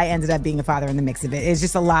 And I ended up being a father in the mix of it. It's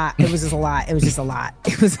just a lot. It was just a lot. It was just a lot.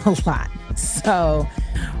 It was a lot. So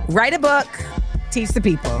write a book, teach the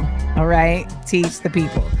people. All right? Teach the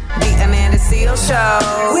people. The Amanda Seales Show.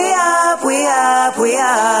 We up, we up, we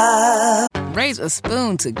up. Raise a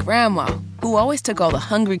spoon to Grandma, who always took all the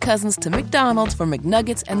hungry cousins to McDonald's for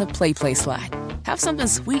McNuggets and the Play Slide. Have something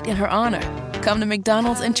sweet in her honor. Come to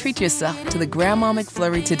McDonald's and treat yourself to the Grandma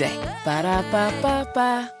McFlurry today.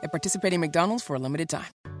 Ba-da-ba-ba-ba. At participating McDonald's for a limited time.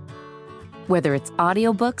 Whether it's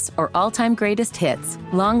audiobooks or all-time greatest hits,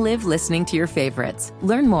 long live listening to your favorites.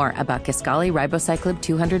 Learn more about Kisqali Ribociclib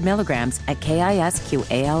 200 milligrams at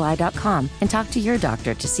KISQALI.com and talk to your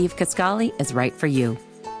doctor to see if Kisqali is right for you.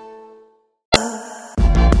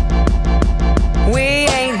 We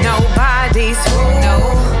ain't nobody's fool.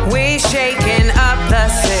 No. We shaking up the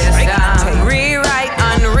system. Rewrite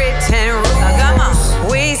unwritten rules.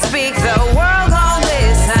 We speak, the world gon'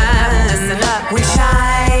 listen. Listen up. We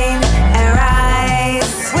shine and rise.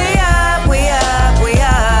 We up, we up, we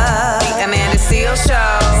up. The Amanda Seales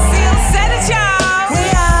Show. Seales said it, y'all. We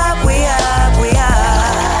up, we up, we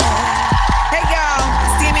up. Hey, y'all.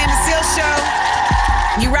 It's the Amanda Seales Show.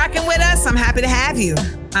 You rocking with us? I'm happy to have you.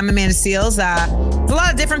 I'm Amanda Seales. It's a lot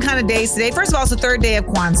of different kind of days today. First of all, it's the third day of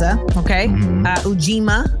Kwanzaa, okay?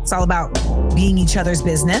 Ujima, it's all about being each other's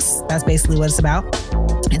business. That's basically what it's about.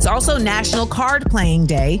 It's also National Card Playing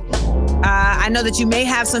Day. I know that you may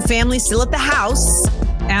have some family still at the house.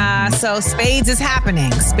 So Spades is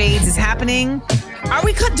happening. Spades is happening.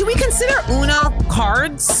 Do we consider Uno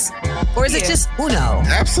cards? Or is it just Uno?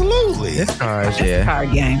 Absolutely. It's cards, It's a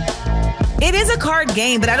card game. It is a card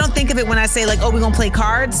game, but I don't think of it when I say like, we're going to play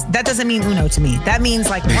cards. That doesn't mean Uno to me. That means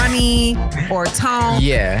like rummy or tone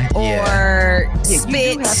or spit.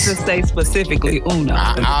 You do have to say specifically Uno.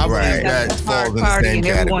 I believe that falls in the same and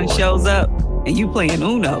category. Everyone shows up and you playing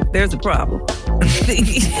Uno. There's a problem.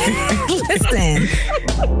 Listen,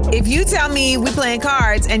 if you tell me we playing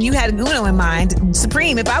cards and you had Uno in mind,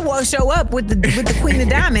 Supreme, if I show up with the Queen of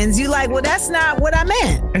Diamonds, you like, well, that's not what I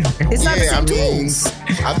meant. It's not the same tools.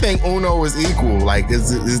 I think Uno is equal. Like,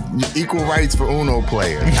 it's equal rights for Uno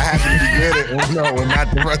players. I happen to be good at Uno and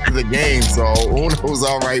not the rest of the game, so Uno's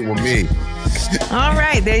all right with me. All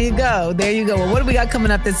right, there you go. There you go. Well, what do we got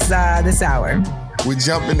coming up this hour? We're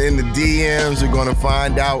jumping in the DMs. We're going to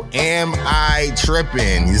find out, am I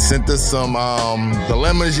tripping? You sent us some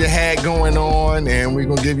dilemmas you had going on, and we're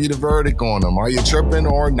going to give you the verdict on them. Are you tripping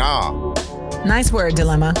or nah? Nice word,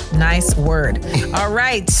 dilemma. Nice word. All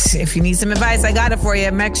right. If you need some advice, I got it for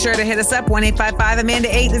you. Make sure to hit us up.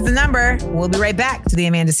 1-855-AMANDA-8 is the number. We'll be right back to the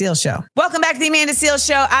Amanda Seales Show. Welcome back to the Amanda Seales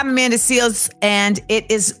Show. I'm Amanda Seales, and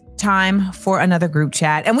it is time for another group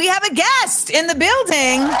chat. And we have a guest in the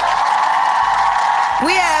building.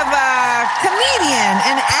 We have a comedian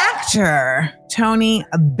and actor, Tony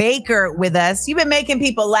Baker, with us. You've been making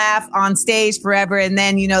people laugh on stage forever. And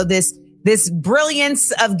then, this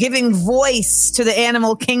brilliance of giving voice to the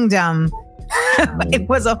animal kingdom. It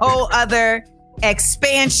was a whole other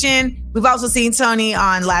expansion. We've also seen Tony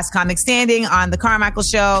on Last Comic Standing, on The Carmichael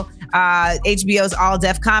Show, HBO's All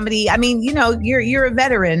Def Comedy. I mean, you're a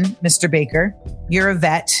veteran, Mr. Baker. You're a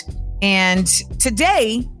vet. And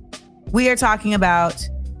today, we are talking about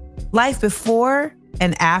life before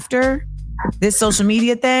and after this social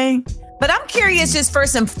media thing. But I'm curious, just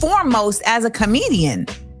first and foremost, as a comedian,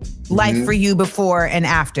 life for you before and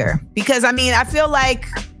after. Because, I mean, I feel like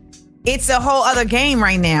it's a whole other game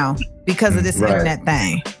right now because of this internet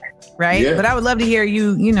thing, right? Yeah. But I would love to hear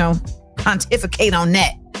you, pontificate on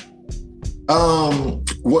that.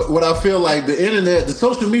 What I feel like the internet, the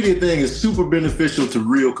social media thing is super beneficial to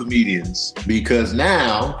real comedians because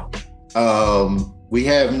now we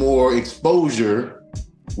have more exposure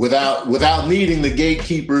without needing the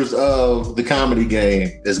gatekeepers of the comedy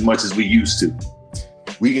game as much as we used to.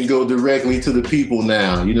 We can go directly to the people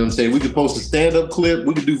now. You know what I'm saying? We can post a stand-up clip.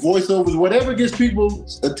 We can do voiceovers, whatever gets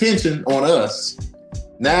people's attention on us.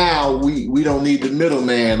 Now we don't need the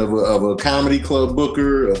middleman of a comedy club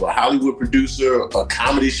booker, of a Hollywood producer, a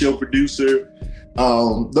comedy show producer.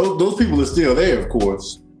 those people are still there, of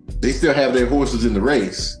course. They still have their horses in the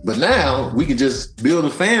race. But now we can just build a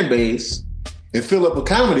fan base and fill up a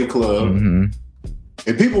comedy club. Mm-hmm.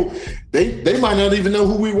 And people, they might not even know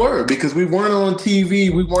who we were because we weren't on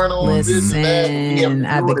TV. We weren't on this and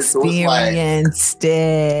that. I've experienced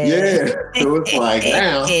it. Yeah. So it's like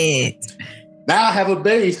now I have a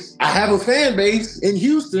base. I have a fan base in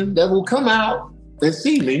Houston that will come out and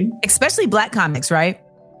see me. Especially Black comics, right?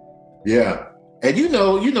 Yeah. And you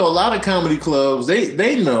know, a lot of comedy clubs,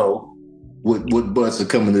 they know what butts are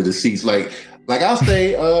coming to the seats. Like I'll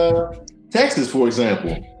say Texas, for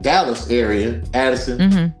example, Dallas area,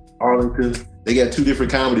 Addison, Arlington, they got 2 different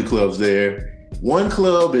comedy clubs there. One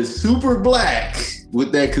club is super black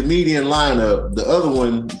with that comedian lineup. The other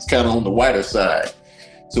one is kind of on the whiter side.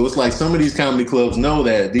 So it's like some of these comedy clubs know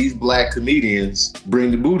that these black comedians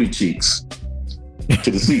bring the booty cheeks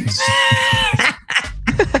to the seats.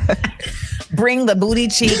 Bring the booty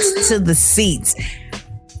cheeks to the seats.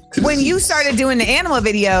 When you started doing the animal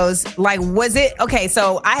videos, like, was it okay?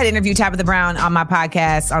 So I had interviewed Tabitha Brown on my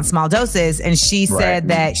podcast on Small Doses, and she said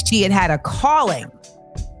that she had a calling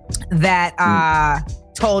that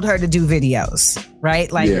told her to do videos,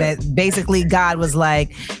 right? Like that basically God was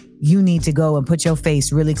like, you need to go and put your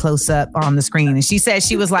face really close up on the screen. And she said,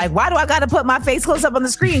 she was like, why do I got to put my face close up on the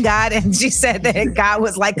screen, God? And she said that God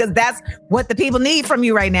was like, because that's what the people need from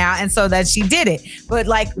you right now. And so that she did it. But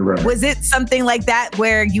like, was it something like that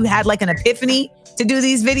where you had like an epiphany to do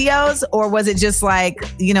these videos? Or was it just like,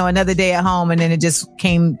 you know, another day at home and then it just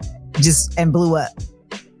came and blew up?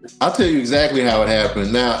 I'll tell you exactly how it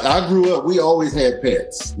happened. Now, I grew up, we always had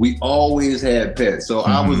pets. So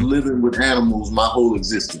I was living with animals my whole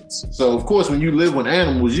existence. So, of course, when you live with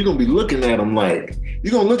animals, you're going to be looking at them like,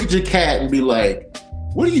 you're going to look at your cat and be like,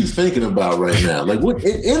 what are you thinking about right now? Like, what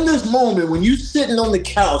in this moment, when you're sitting on the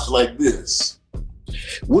couch like this,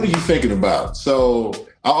 what are you thinking about? So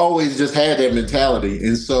I always just had that mentality.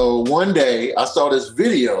 And so one day I saw this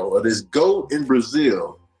video of this goat in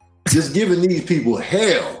Brazil just giving these people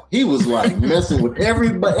hell. He was like messing with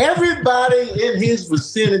everybody in his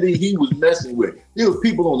vicinity he was messing with. There was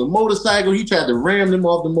people on the motorcycle. He tried to ram them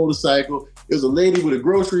off the motorcycle. There's a lady with a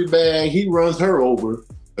grocery bag. He runs her over.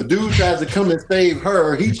 A dude tries to come and save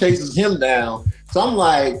her. He chases him down. So I'm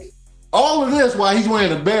like, all of this while he's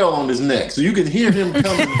wearing a bell on his neck. So you can hear him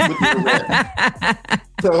coming with the rest.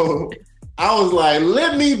 So I was like,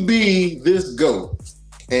 let me be this goat.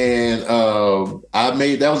 And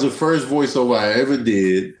that was the first voiceover I ever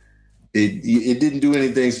did. It didn't do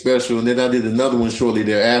anything special. And then I did another one shortly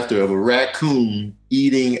thereafter of a raccoon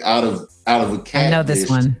eating out of a cat. I know this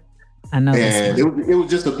one. It was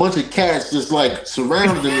just a bunch of cats just like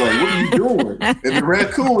surrounding him like, what are you doing? And the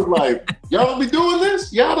raccoon was like, y'all don't be doing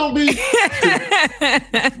this? Y'all don't be...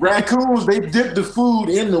 Raccoons, they dip the food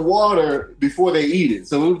in the water before they eat it.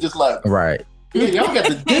 So it was just like... Right. Yeah, y'all got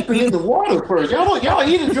to dip it in the water first. Y'all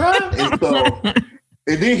eat it dry.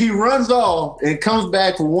 And then he runs off and comes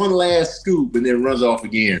back for one last scoop and then runs off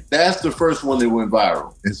again. That's the first one that went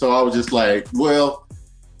viral. And so I was just like, well,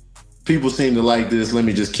 people seem to like this. Let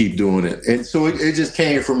me just keep doing it. And so it just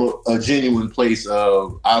came from a genuine place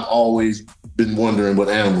of I've always been wondering what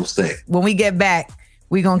animals think. When we get back,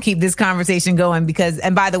 we're going to keep this conversation going because,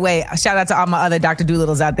 and by the way, shout out to all my other Dr.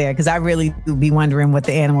 Doolittles out there because I really do be wondering what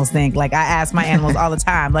the animals think. Like I ask my animals all the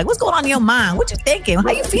time, like, what's going on in your mind? What you thinking?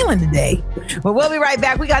 How you feeling today? But we'll be right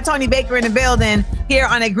back. We got Tony Baker in the building here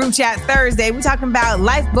on a group chat Thursday. We're talking about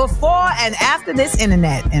life before and after this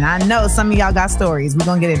internet. And I know some of y'all got stories. We're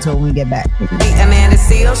going to get into it when we get back. The Amanda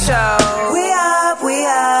Seales Show. We up.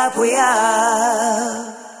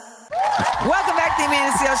 Welcome back to the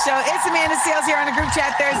Amanda Seales Show. It's Amanda Seales here on the group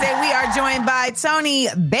chat Thursday. We are joined by Tony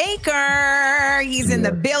Baker. He's in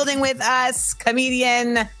the building with us.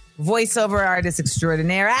 Comedian, voiceover artist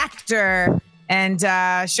extraordinaire, actor, and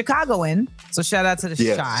Chicagoan. So shout out to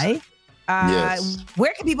the Chi.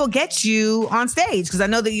 Where can people get you on stage? Because I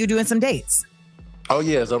know that you're doing some dates. Oh,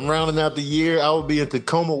 yes. I'm rounding out the year. I will be in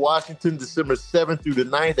Tacoma, Washington, December 7th through the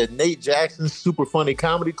 9th at Nate Jackson's Super Funny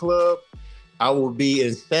Comedy Club. I will be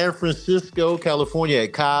in San Francisco, California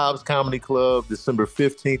at Cobb's Comedy Club, December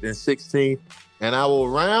 15th and 16th. And I will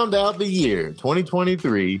round out the year,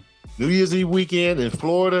 2023, New Year's Eve weekend in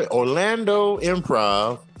Florida, Orlando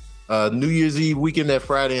Improv, New Year's Eve weekend that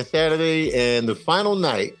Friday and Saturday. And the final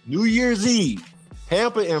night, New Year's Eve,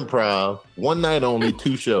 Tampa Improv, one night only,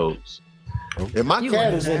 2 shows. And my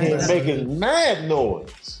cat is in here making mad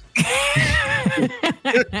noise.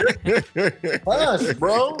 Hush,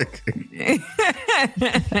 bro.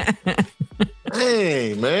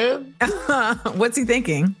 Hey, man. What's he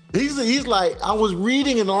thinking? He's like, I was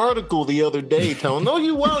reading an article the other day, Tone. No,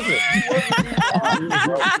 you wasn't.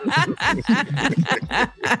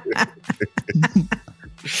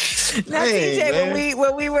 Now, TJ,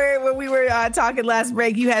 when we were talking last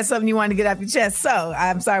break, you had something you wanted to get off your chest. So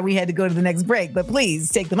I'm sorry we had to go to the next break, but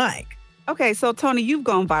please take the mic. Okay, so Tony, you've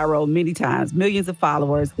gone viral many times, millions of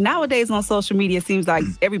followers. Nowadays on social media, it seems like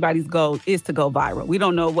everybody's goal is to go viral. We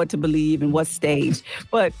don't know what to believe and what stage,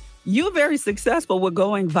 but you're very successful with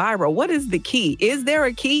going viral. What is the key? Is there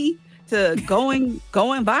a key to going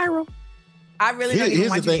viral? I really don't even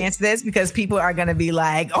want you to answer this because people are going to be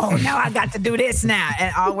like, "Oh, now I got to do this now,"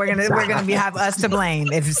 and we're gonna have us to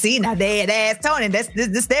blame. If you see now they had asked Tony,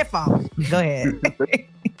 this their fault. Go ahead.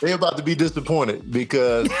 They're about to be disappointed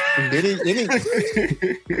because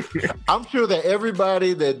I'm sure that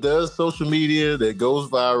everybody that does social media, that goes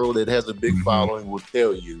viral, that has a big following will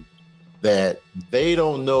tell you that they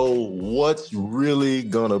don't know what's really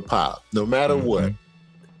gonna pop, no matter what.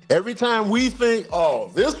 Every time we think,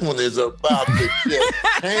 oh, this one is about to just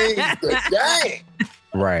change the game.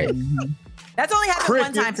 Right. That's only happened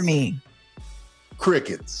one time for me.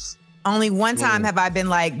 Crickets. Only one time have I been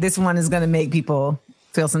like, this one is going to make people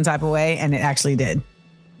feel some type of way, and it actually did.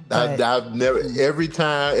 I've never, every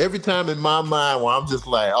time in my mind where I'm just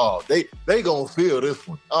like, oh, they gonna feel this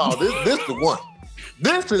one. Oh, this the one.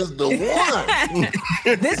 This is the one.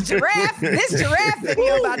 this giraffe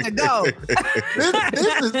video about to go.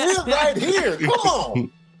 this is it right here. Come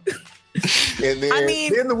on. And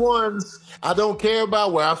then, then the ones I don't care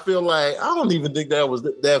about where I feel like I don't even think that was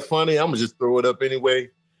that funny. I'm gonna just throw it up anyway.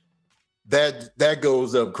 That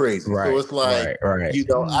goes up crazy. Right, so it's like, right. You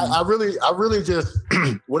know, I really just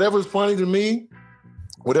whatever's funny to me,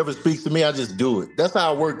 whatever speaks to me, I just do it. That's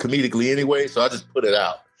how I work comedically anyway. So I just put it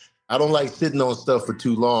out. I don't like sitting on stuff for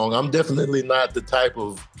too long. I'm definitely not the type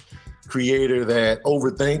of creator that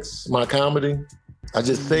overthinks my comedy. I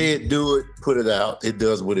just say it, do it, put it out. It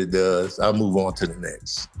does what it does. I'll move on to the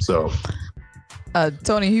next. So,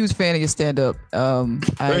 Tony, huge fan of your stand-up.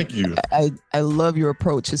 Thank you. I love your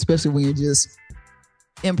approach, especially when you're just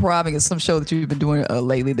improvising at some show that you've been doing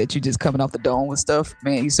lately that you're just coming off the dome with stuff.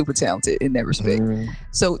 Man, you're super talented in that respect.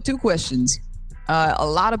 So 2 questions. A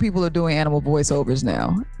lot of people are doing animal voiceovers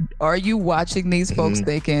now. Are you watching these folks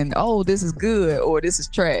thinking, oh, this is good or this is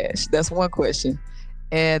trash? That's one question.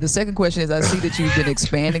 And the second question is, I see that you've been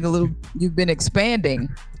expanding a little. You've been expanding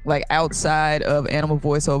like outside of animal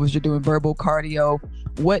voiceovers. You're doing verbal cardio.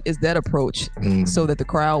 What is that approach so that the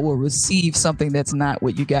crowd will receive something that's not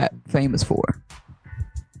what you got famous for?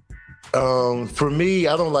 For me,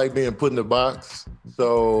 I don't like being put in a box.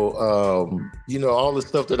 So, you know, all the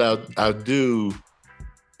stuff that I do,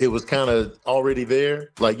 it was kind of already there.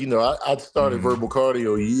 Like, you know, I started verbal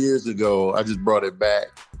cardio years ago. I just brought it back.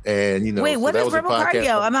 And, you know, wait, what is verbal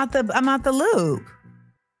cardio? I'm out the loop.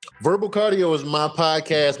 Verbal cardio is my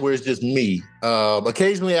podcast where it's just me.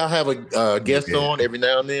 Occasionally I'll have a guest on every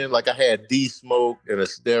now and then. Like I had D Smoke and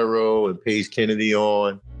Estero and Paige Kennedy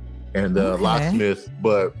on and Locksmith,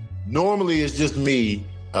 but normally it's just me.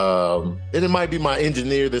 And it might be my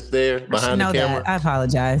engineer that's there behind the camera. I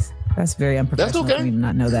apologize. That's very unprofessional. That's okay. For me to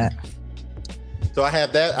not know that. So I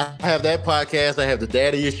have that podcast. I have the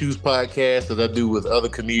Daddy Issues podcast that I do with other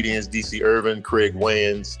comedians, DC Irvin, Craig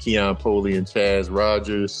Wayans, Keon Poley, and Chaz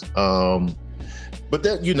Rogers. But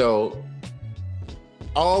that, you know,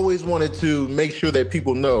 I always wanted to make sure that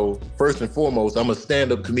people know, first and foremost, I'm a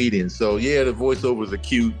stand-up comedian. So yeah, the voiceovers are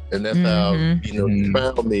cute, and that's how, you know, you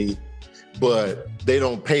found me. But they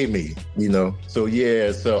don't pay me, you know? So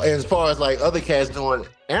yeah, so and as far as like other cats doing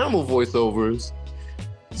animal voiceovers,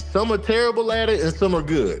 some are terrible at it and some are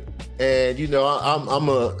good. And you know,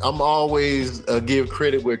 I'm always a give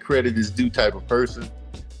credit where credit is due type of person.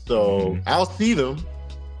 So I'll see them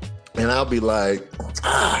and I'll be like,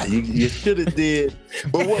 you should have did.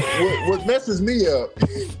 But what messes me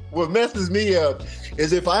up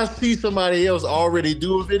is if I see somebody else already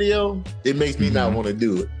do a video, it makes me not want to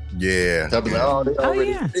do it. Yeah. So I'll be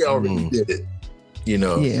like, they already did it. You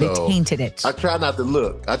know, so they tainted it. I try not to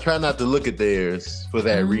look. At theirs for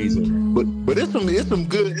that reason. But it's some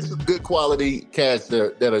good quality cats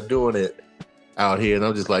that are doing it out here, and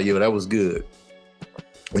I'm just like, yo, that was good.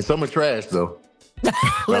 And some are trash though.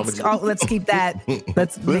 let's keep that.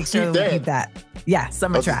 Let's make sure we keep that. Yeah,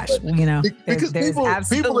 some are trash. You know, because people are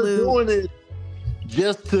doing it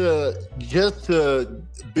just to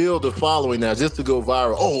build a following now, just to go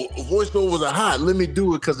viral. Oh, voiceovers are hot. Let me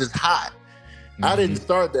do it because it's hot. I didn't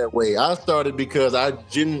start that way. I started because I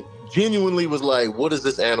genuinely was like, what is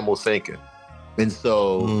this animal thinking? And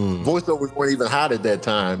so voiceovers weren't even hot at that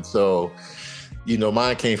time. So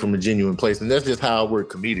mine came from a genuine place, and that's just how I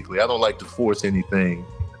work comedically. I don't like to force anything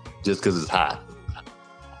just because it's hot.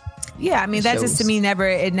 Yeah, I mean, that just to me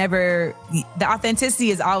the authenticity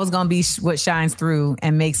is always going to be what shines through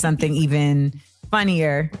and makes something even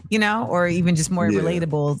funnier, or even just more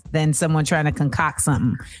relatable than someone trying to concoct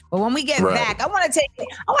something. But when we get back, I want to take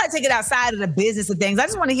it outside of the business of things. I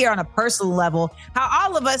just want to hear on a personal level how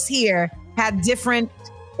all of us here had different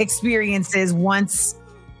experiences once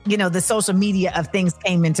the social media of things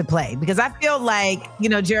came into play, because I feel like,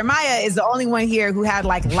 Jeremiah is the only one here who had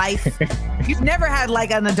like life. You've never had like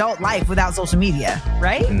an adult life without social media,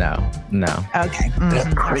 right? No. Okay.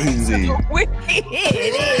 That's crazy.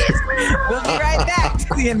 It is. We'll be right back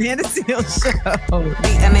to the Amanda Seales Show.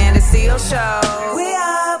 The Amanda Seales Show. We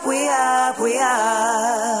up.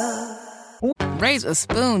 Raise a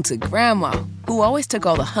spoon to Grandma, who always took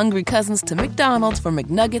all the hungry cousins to McDonald's for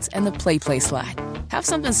McNuggets and the Play Slide. Have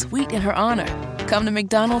something sweet in her honor. Come to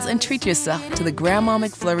McDonald's and treat yourself to the Grandma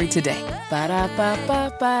McFlurry today.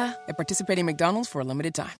 Ba-da-ba-ba-ba. At participating McDonald's for a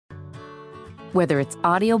limited time. Whether it's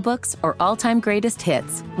audiobooks or all-time greatest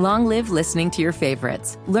hits, long live listening to your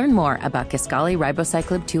favorites. Learn more about Kisqali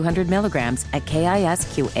Ribociclib 200 milligrams at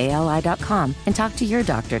KISQALI.com and talk to your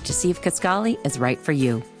doctor to see if Kisqali is right for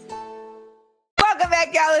you. Welcome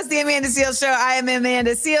back, y'all. It's the Amanda Seales Show. I am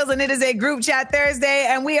Amanda Seales, and it is a group chat Thursday,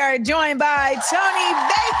 and we are joined by Tony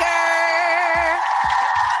Baker.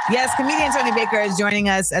 Yes, comedian Tony Baker is joining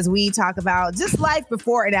us as we talk about just life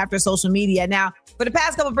before and after social media. Now, for the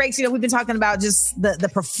past couple of breaks, we've been talking about just the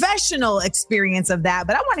professional experience of that,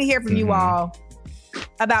 but I want to hear from you all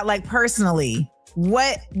about, like, personally,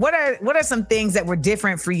 what are some things that were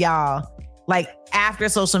different for y'all, like after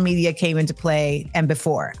social media came into play and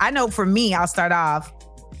before? I know for me, I'll start off.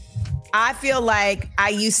 I feel like I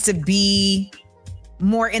used to be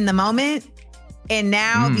more in the moment. And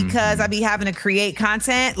now because I be having to create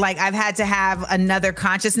content, like I've had to have another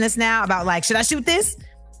consciousness now about like, should I shoot this?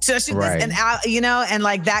 Should I shoot this? And and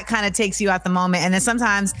like that kind of takes you out the moment. And then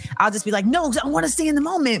sometimes I'll just be like, no, I want to stay in the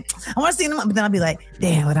moment. But then I'll be like,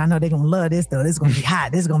 damn, but I know they're going to love this though. This is going to be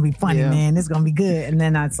hot. This is going to be funny, man. This is going to be good. And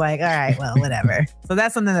then it's like, all right, well, whatever. So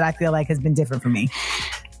that's something that I feel like has been different for me.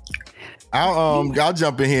 I'll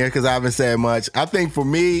jump in here because I haven't said much. I think for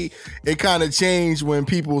me, it kind of changed when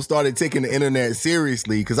people started taking the internet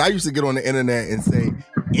seriously, because I used to get on the internet and say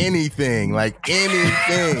anything. Now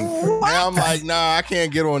I'm like, nah, I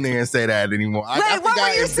can't get on there and say that anymore. What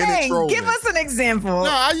were you saying? Give us an example. No,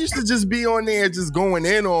 I used to just be on there just going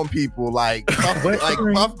in on people like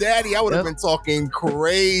Puff Daddy. I would have been talking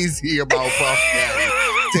crazy about Puff Daddy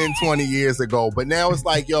 10, 20 years ago. But now it's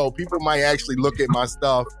like, yo, people might actually look at my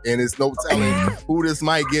stuff and it's no telling who this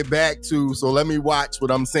might get back to. So let me watch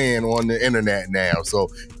what I'm saying on the internet now. So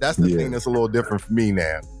that's the thing that's a little different for me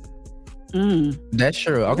now. That's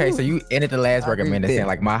true. Okay, so you ended the last recommendation saying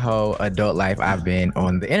like my whole adult life I've been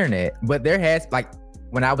on the internet. But there has, like,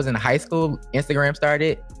 when I was in high school, Instagram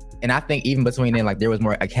started. And I think even between then, like, there was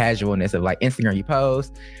more a casualness of like Instagram, you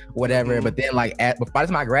post, whatever. But then, like, by the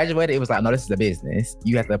time I graduated, it was like, no, this is a business.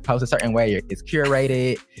 You have to post a certain way. It's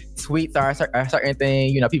curated. Tweets are a certain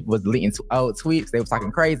thing. People was deleting old tweets. They was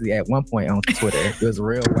talking crazy at one point on Twitter. It was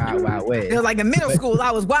real wild west. It was like in middle school,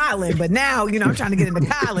 I was wilding. But now, I'm trying to get into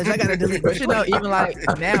college. I got to delete. But even like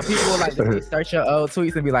now, people like search your old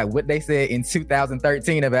tweets and be like, what they said in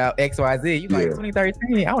 2013 about XYZ. You like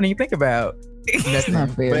 2013? I don't even think about. That's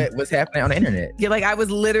not fair. But what's happening on the internet? Yeah, like I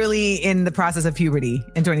was literally in the process of puberty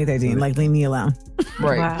in 2013. Like, leave me alone.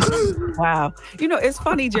 Right. Wow. It's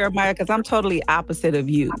funny, Jeremiah, because I'm totally opposite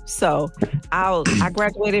of you. So I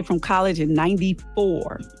graduated from college in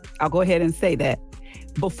 94. I'll go ahead and say that.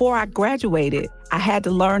 Before I graduated, I had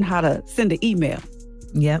to learn how to send an email.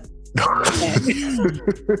 Yep.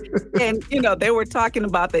 And they were talking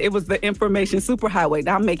about it was the information superhighway.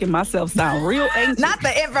 Now I'm making myself sound real ancient. Not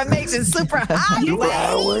the information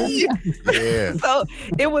superhighway. Yeah. So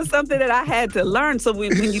it was something that I had to learn. So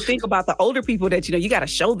when you think about the older people that you got to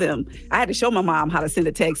show them. I had to show my mom how to send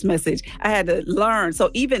a text message. I had to learn. So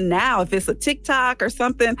even now, if it's a TikTok or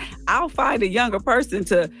something, I'll find a younger person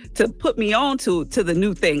to put me on to the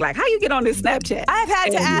new thing. Like, how you get on this Snapchat? I've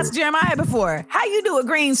had to ask Jeremiah before, how you do a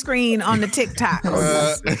green screen on the TikTok.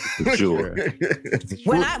 Sure.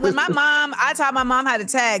 When I taught my mom how to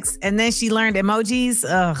text, and then she learned emojis.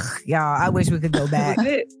 Ugh, y'all, I wish we could go back.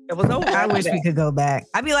 It was over. I wish we could go back.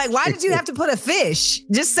 I'd be like, why did you have to put a fish?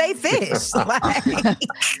 Just say fish. I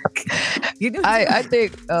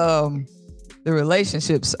think the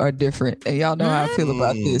relationships are different, and y'all know how I feel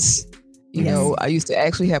about this. You know, I used to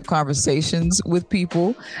actually have conversations with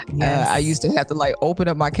people. I used to have to like open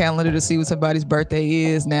up my calendar to see what somebody's birthday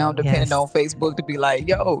is. Now I'm depending on Facebook to be like,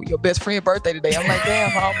 yo, your best friend's birthday today. I'm like,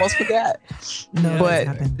 damn, I almost forgot.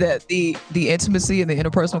 But that the intimacy and the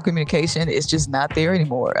interpersonal communication is just not there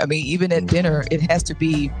anymore. I mean, even at dinner, it has to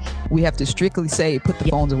be, we have to strictly say, put the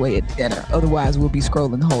phones away at dinner. Otherwise, we'll be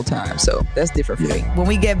scrolling the whole time. So that's different for me. When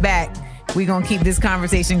we get back, we're going to keep this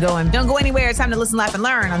conversation going. Don't go anywhere. It's time to listen, laugh, and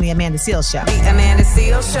learn on The Amanda Seales Show. The Amanda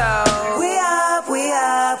Seales Show. We up.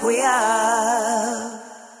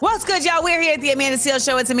 What's good, y'all? We're here at The Amanda Seales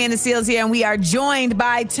Show. It's Amanda Seales here, and we are joined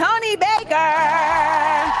by Tony Baker.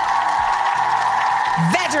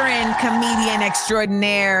 Veteran comedian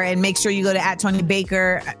extraordinaire. And make sure you go to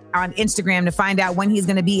 @TonyBaker on Instagram to find out when he's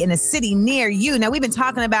going to be in a city near you. Now, we've been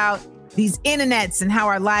talking about these internets and how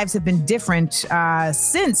our lives have been different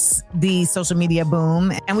since the social media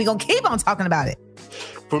boom. And we're going to keep on talking about it.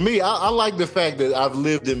 For me, I like the fact that I've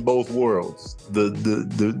lived in both worlds,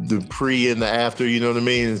 the pre and the after, you know what I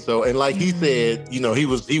mean? And like he said, you know, he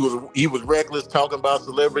was reckless talking about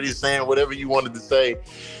celebrities, saying whatever you wanted to say.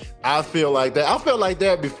 I feel like that. I felt like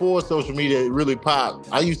that before social media really popped.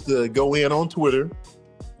 I used to go in on Twitter.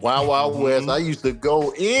 Wild West. I used to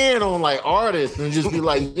go in on like artists and just be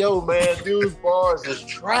like, yo, man, dude's bars is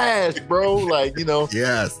trash, bro. Like, you know,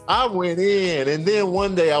 I went in, and then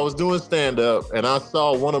one day I was doing stand-up and I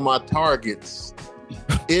saw one of my targets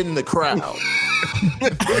in the crowd.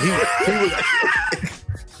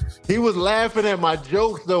 He was laughing at my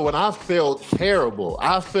jokes though, and I felt terrible.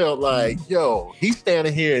 I felt like, yo, he's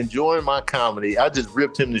standing here enjoying my comedy. I just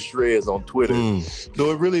ripped him to shreds on Twitter.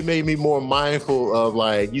 So it really made me more mindful of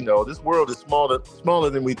like, you know, this world is smaller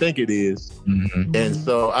than we think it is. And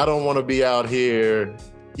so I don't want to be out here,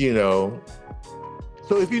 you know.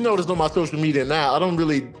 So if you notice on my social media now, I don't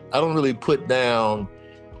really put down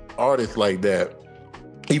artists like that.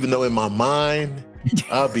 Even though in my mind,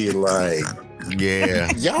 I'll be like,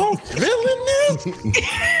 yeah, y'all feeling this?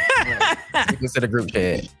 It's in a group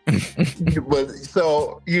chat. But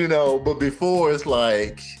so, you know, but before it's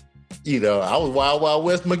like, you know, I was Wild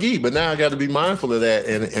West McGee, but now I got to be mindful of that.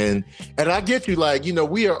 And I get you, like, you know,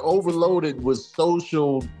 we are overloaded with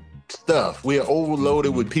social stuff. We are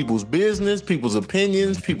overloaded with people's business, people's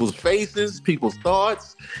opinions, people's faces, people's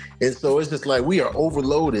thoughts. And so it's just like we are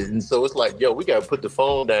overloaded. And so it's like, yo, we got to put the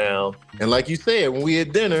phone down. And like you said, when we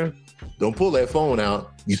at dinner, don't pull that phone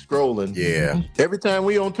out. You scrolling. Yeah. Every time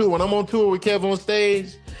we on tour, when I'm on tour with Kev on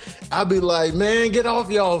stage, I be like, man, get off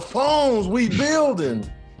y'all phones. We building.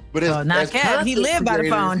 But it's not Kev. He lived by the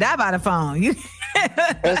phone, die by the phone.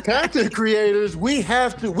 As content creators, we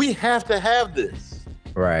have to have this.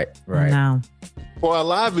 Right. No. For our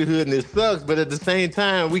livelihood, and it sucks, but at the same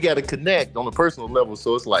time, we got to connect on a personal level.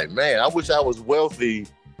 So it's like, man, I wish I was wealthy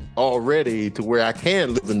already to where I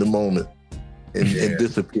can live in the moment and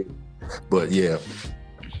disappear. But yeah.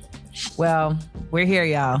 Well, we're here,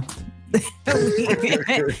 y'all.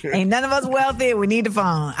 Ain't none of us wealthy. We need the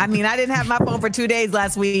phone. I mean, I didn't have my phone for 2 days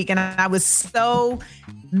last week, and I was so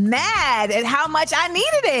mad at how much I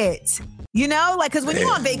needed it. You know, like, because when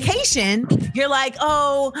you're on vacation, you're like,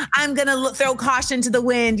 oh, I'm going to throw caution to the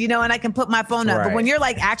wind, you know, and I can put my phone up. Right. But when you're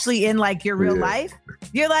like actually in like your real life,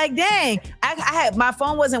 you're like, dang, I had my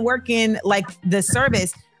phone wasn't working like the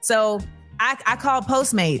service. So I called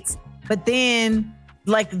Postmates, but then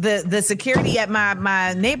like the security at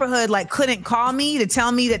my neighborhood like couldn't call me to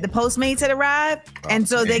tell me that the Postmates had arrived. And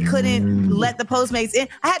so they couldn't let the Postmates in.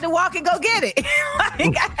 I had to walk and go get it.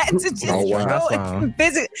 Like I had to just go and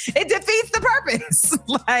visit. It defeats the purpose.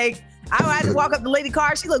 Like I had to walk up the lady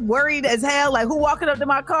car. She looked worried as hell. Like, who walking up to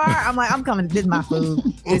my car? I'm like, I'm coming. This is my food.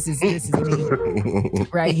 This is me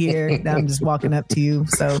right here. That I'm just walking up to you.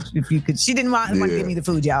 So if you could, she didn't want to give me the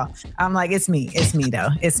food, y'all. I'm like, it's me. It's me though.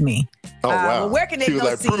 It's me. Oh wow. Well, where can they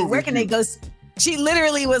go see? Where can they go? She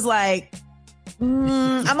literally was like,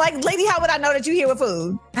 I'm like, lady, how would I know that you here with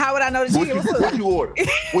food? How would I know that you here with food? What you order?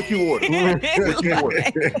 What you order?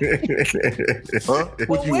 Huh?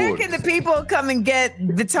 Well, where can the people come and get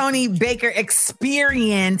the Tony Baker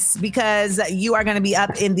experience? Because you are going to be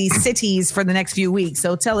up in these cities for the next few weeks.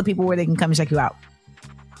 So tell the people where they can come and check you out.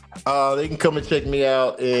 They can come and check me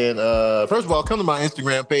out. And first of all, come to my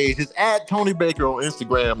Instagram page. It's @TonyBaker on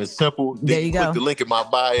Instagram. It's simple. There you go. Click the link in my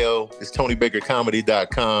bio. It's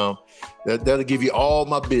TonyBakerComedy.com. That'll give you all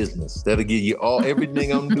my business. That'll give you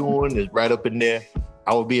everything I'm doing is right up in there.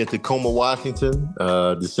 I will be in Tacoma, Washington,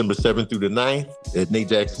 December 7th through the 9th at Nate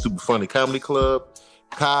Jackson Super Funny Comedy Club.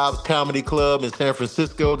 Cobb's Comedy Club in San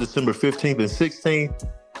Francisco, December 15th and 16th.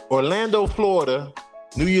 Orlando, Florida,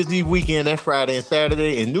 New Year's Eve weekend, that Friday and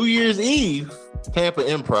Saturday, and New Year's Eve, Tampa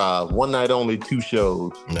Improv, one night only, 2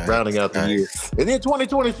 shows, rounding out the year. And then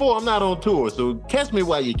 2024, I'm not on tour, so catch me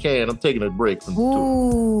while you can. I'm taking a break from the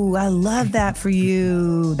tour. Ooh, I love that for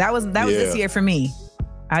you. That was this year for me.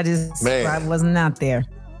 I wasn't out there.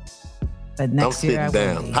 But next year I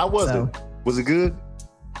will be. How was it? Was it good?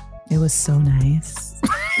 It was so nice.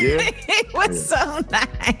 Yeah. It was so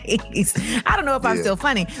nice. I don't know if I'm still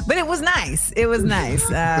funny, but it was nice. It was nice.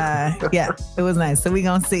 It was nice. So we're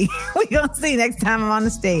going to see. We're going to see next time I'm on the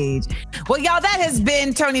stage. Well, y'all, that has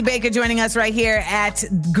been Tony Baker joining us right here at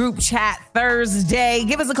Group Chat Thursday.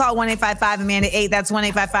 Give us a call, 1-855-AMANDA-8. That's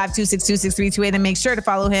 1-855-262-6328. And make sure to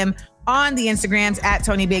follow him on the Instagrams at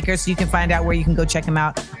Tony Baker so you can find out where you can go check him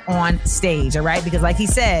out on stage. All right? Because like he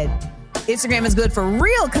said, Instagram is good for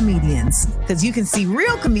real comedians because you can see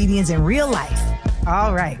real comedians in real life.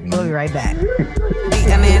 All right. We'll be right back.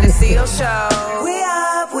 The Amanda Seales Show. We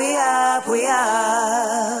up, we up, we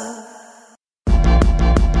up.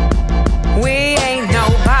 We ain't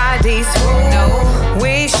nobody's fool. No.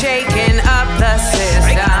 We shaking up the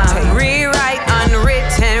system. Rewrite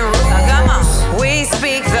unwritten rules. Come on. We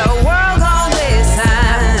speak, the world gon' listen.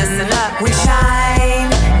 Listen up. We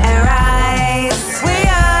shine and rise. We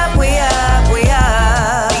up, we up, we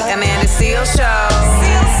up. The Amanda Seales Show.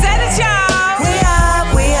 Seales said it, y'all. We up,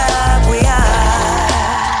 we up, we up.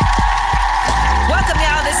 Welcome,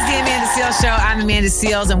 y'all. This is the Amanda Seales Show. I'm Amanda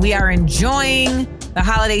Seales, and we are enjoying the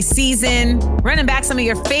holiday season, running back some of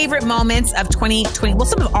your favorite moments of 2020. Well,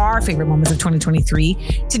 some of our favorite moments of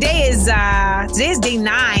 2023. Today is day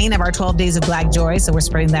 9 of our 12 Days of Black Joy. So we're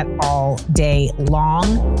spreading that all day long.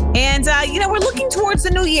 And, we're looking towards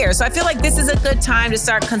the new year. So I feel like this is a good time to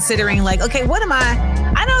start considering like, okay, what am I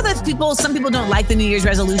know that some people don't like the New Year's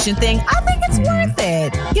resolution thing. I think it's worth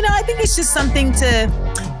it. I think it's just something to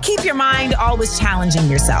keep your mind always challenging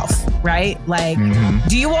yourself, right? Like,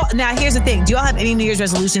 do you all, now here's the thing. Do you all have any New Year's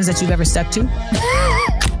resolutions that you've ever stuck to?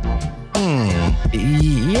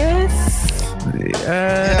 Yes.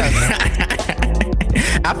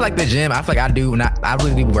 I feel like the gym, I feel like I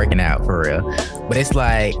really be working out for real. But it's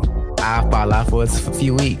like, I fall off for a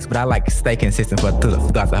few weeks, but I like stay consistent throughout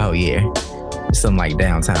the whole year. Some like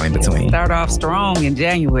downtime in between. Start off strong in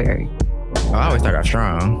January. Oh, I always start off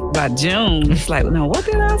strong. By June, it's like, no, what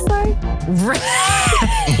did I say?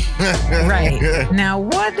 Right. Now,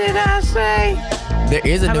 what did I say? There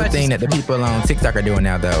is a new thing that the people on TikTok are doing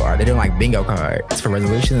now, though. They're doing like bingo cards for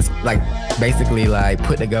resolutions. Like basically like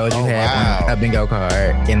put the goals you have on a bingo card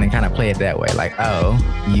and then kind of play it that way. Like,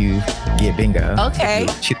 you get bingo. Okay.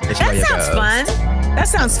 That sounds fun. That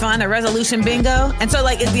sounds fun. A resolution bingo. And so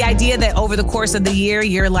like, is the idea that over the course of the year,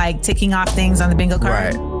 you're like ticking off things on the bingo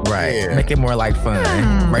card? Right. Yeah. Make it more like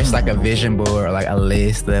fun. Where it's like a vision board or like a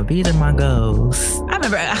list of these are my goals. I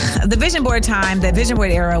remember the vision board time, the vision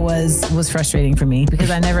board era was frustrating for me because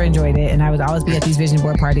I never enjoyed it. And I would always be at these vision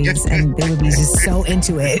board parties and they would be just so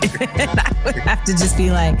into it. And I would have to just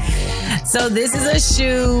be like, so this is a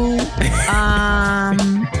shoe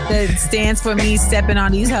that stands for me stepping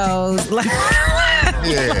on these hoes. Like,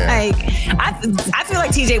 I feel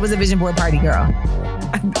like TJ was a vision board party girl.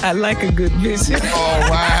 I like a good vision. Oh,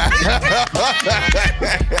 wow.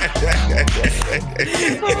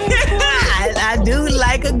 I do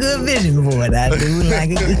like a good vision board. I do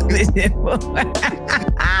like a good vision board.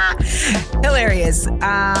 Hilarious.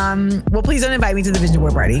 Well, please don't invite me to the vision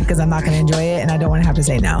board party because I'm not going to enjoy it and I don't want to have to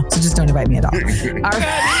say no. So just don't invite me at all. All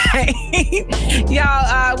right.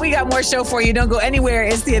 Y'all, we got more show for you. Don't go anywhere.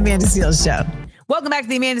 It's the Amanda Seales Show. Welcome back to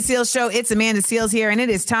the Amanda Seales Show. It's Amanda Seales here, and it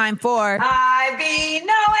is time for I Be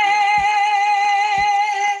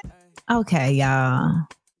Knowing. Okay, y'all.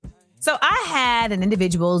 So I had an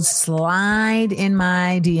individual slide in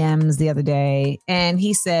my DMs the other day, and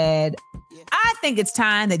he said, I think it's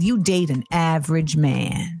time that you date an average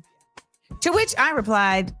man. To which I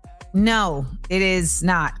replied, no, it is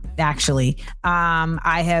not, actually.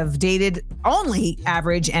 I have dated only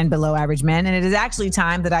average and below average men, and it is actually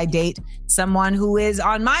time that I date someone who is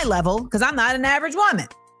on my level because I'm not an average woman.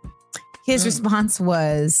 His response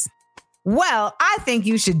was, well, I think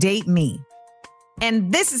you should date me.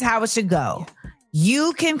 And this is how it should go.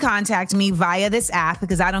 You can contact me via this app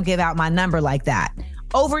because I don't give out my number like that.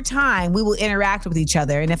 Over time, we will interact with each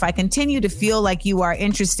other. And if I continue to feel like you are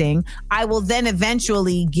interesting, I will then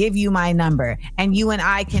eventually give you my number. And you and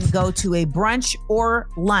I can go to a brunch or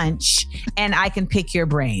lunch and I can pick your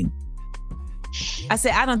brain. I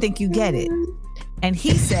said, I don't think you get it. And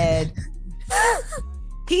he said,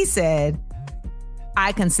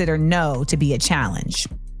 I consider no to be a challenge.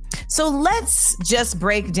 So let's just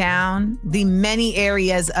break down the many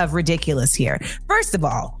areas of ridiculous here. First of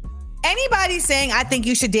all, anybody saying, I think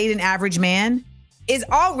you should date an average man is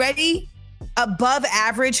already above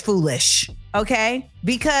average foolish. Okay?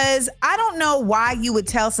 Because I don't know why you would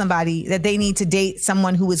tell somebody that they need to date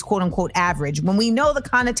someone who is quote unquote average when we know the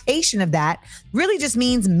connotation of that really just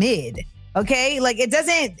means mid. Okay, like it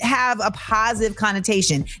doesn't have a positive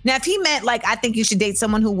connotation. Now, if he meant like, I think you should date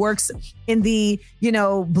someone who works in the,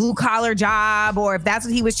 blue collar job, or if that's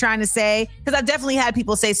what he was trying to say, because I've definitely had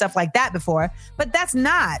people say stuff like that before, but that's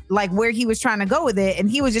not like where he was trying to go with it. And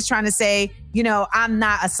he was just trying to say, I'm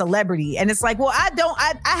not a celebrity. And it's like, well, I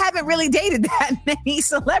haven't really dated that many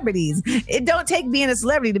celebrities. It don't take being a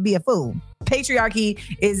celebrity to be a fool. Patriarchy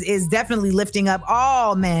is definitely lifting up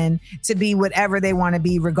all men to be whatever they want to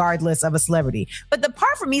be, regardless of a celebrity. But the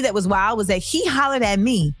part for me that was wild was that he hollered at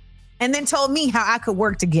me and then told me how I could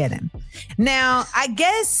work to get him. Now, I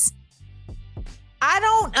guess I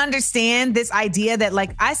don't understand this idea that,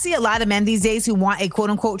 like, I see a lot of men these days who want a quote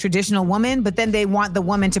unquote traditional woman, but then they want the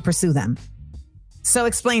woman to pursue them. So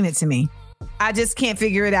explain it to me. I just can't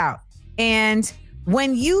figure it out. And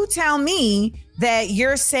when you tell me that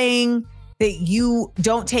you're saying that you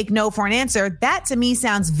don't take no for an answer, that to me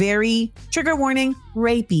sounds very, trigger warning,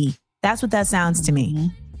 rapey. That's what that sounds to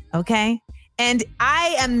me. Okay? And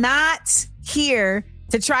I am not here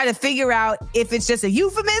to try to figure out if it's just a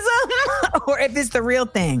euphemism or if it's the real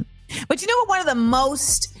thing. But you know what one of the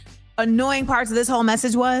most annoying parts of this whole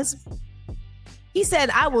message was? He said,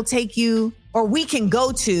 I will take you, or we can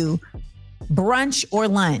go to brunch or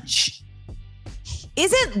lunch.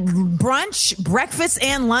 Isn't brunch breakfast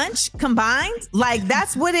and lunch combined? Like,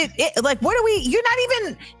 that's what like, what are we,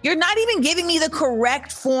 you're not even giving me the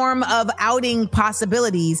correct form of outing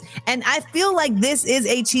possibilities. And I feel like this is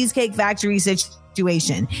a Cheesecake Factory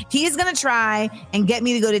situation. He is going to try and get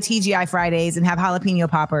me to go to TGI Fridays and have jalapeno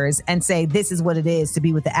poppers and say, this is what it is to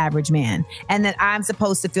be with the average man. And that I'm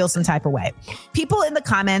supposed to feel some type of way. People in the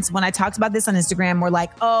comments, when I talked about this on Instagram, were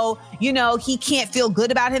like, oh, he can't feel good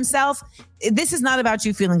about himself. This is not about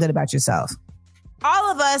you feeling good about yourself.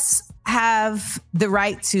 All of us have the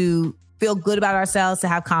right to feel good about ourselves, to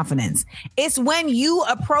have confidence. It's when you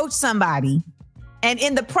approach somebody and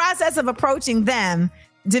in the process of approaching them,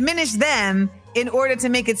 diminish them in order to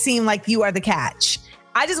make it seem like you are the catch.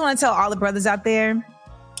 I just want to tell all the brothers out there,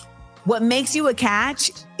 what makes you a catch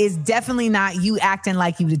is definitely not you acting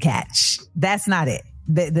like you the catch. That's not it.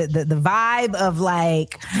 The vibe of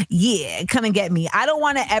like, yeah, come and get me. I don't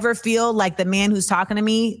want to ever feel like the man who's talking to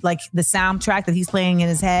me, like the soundtrack that he's playing in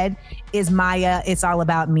his head is Maya, It's All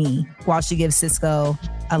About Me, while she gives Cisco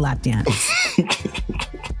a lap dance.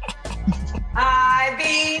 I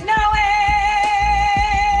be knowing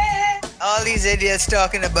all these idiots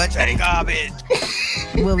talking a bunch of garbage.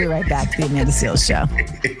 We'll be right back to the Amanda Seales Show.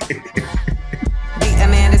 The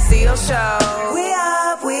Amanda Seales Show. We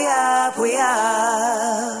up, we up, we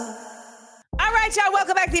up. All right, y'all.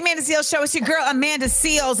 Welcome back to the Amanda Seales Show. It's your girl, Amanda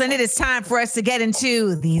Seales, and it is time for us to get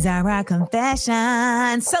into These Are Our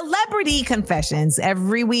Confessions. Celebrity confessions.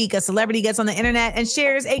 Every week, a celebrity gets on the internet and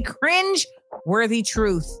shares a cringe-worthy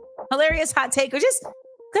truth, hilarious hot take, or just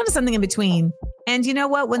kind of something in between. And you know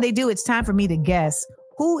what? When they do, it's time for me to guess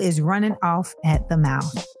who is running off at the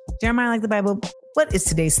mouth. Jeremiah, like the Bible, what is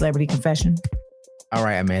today's celebrity confession? All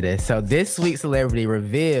right, Amanda. So this week's celebrity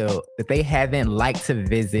revealed that they haven't liked to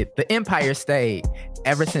visit the Empire State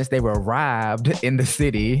ever since they were robbed in the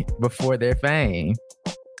city before their fame.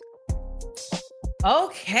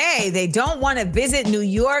 Okay, they don't want to visit New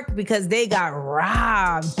York because they got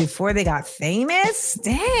robbed before they got famous?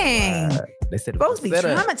 Dang. They said supposed to be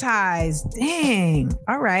traumatized. Dang.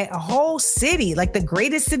 All right, a whole city, like the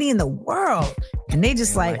greatest city in the world. And they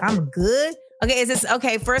just like, I'm good. Okay, is this,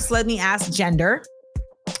 okay, first let me ask gender.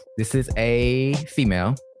 This is a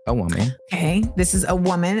female, a woman. Okay, this is a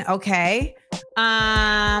woman. Okay.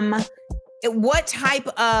 What type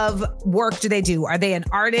of work do they do? Are they an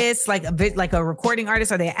artist, like a recording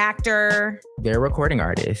artist? Are they an actor? They're a recording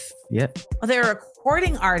artist. Yep. Oh, they're a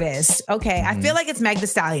recording artist. Okay, I feel like it's Meg Thee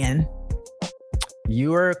Stallion.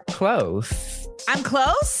 You are close. I'm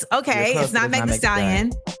close? Okay, close, it's not Meg Thee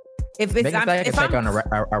Stallion. If it's Meg Thee Stallion can take on a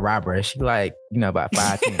robber. She like, about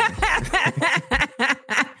 5'10".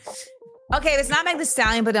 Okay, it's not Meg Thee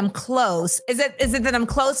Stallion, but I'm close. Is it that I'm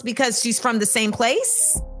close because she's from the same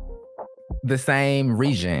place? The same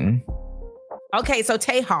region. Okay, so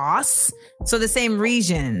Tejas. So the same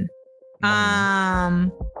region.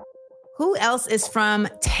 Who else is from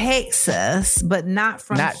Texas, but not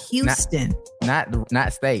from Houston?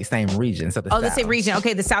 Not state, same region. So the same region.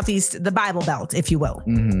 Okay, the Southeast, the Bible Belt, if you will.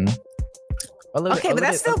 Mm-hmm. Okay, but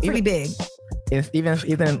that's still pretty big. It's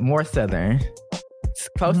even more southern. It's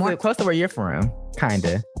close to where you're from,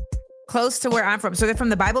 kinda. Close to where I'm from. So they're from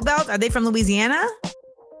the Bible Belt? Are they from Louisiana?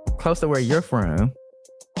 Close to where you're from.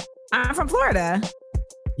 I'm from Florida.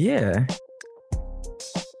 Yeah.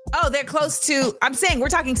 Oh, they're close to, I'm saying, we're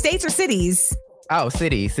talking states or cities? Oh,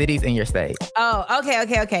 cities in your state. Oh,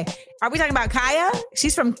 okay. Are we talking about Kaya?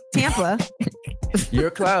 She's from Tampa.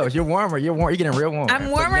 You're close. You're warmer. You're getting real warm.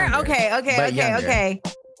 I'm warmer? Okay.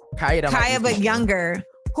 Kaya, but younger.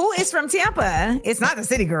 Who is from Tampa? It's not the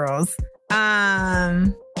City Girls.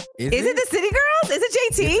 Is it the City Girls? Is it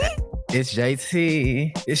JT? It's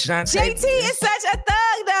JT. It's Shantae. JT is such a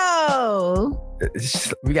thug, though.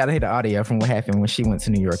 We gotta hear the audio from what happened when she went to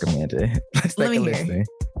New York, Amanda. Let's take a listen.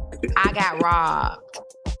 I got robbed.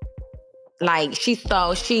 Like she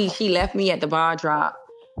left me at the bar drop,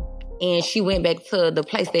 and she went back to the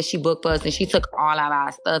place that she booked for us, and she took all of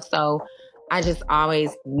our stuff. So I just always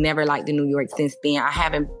never liked the New York since then.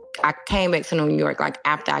 I came back to New York like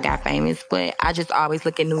after I got famous, but I just always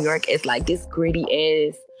look at New York as like this gritty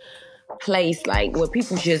ass place, like where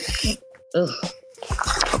people just. Ugh.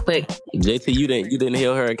 But JT, you didn't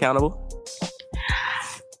hold her accountable?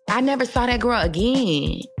 I never saw that girl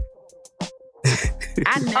again.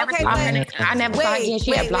 I never saw her again.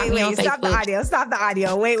 She had blocked me on Facebook. Stop the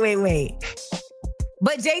audio. Wait.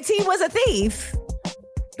 But JT was a thief.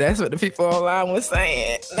 That's what the people online was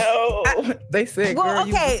saying. No. They said, well,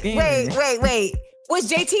 girl, okay, you was wait. Was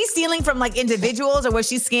JT stealing from like individuals or was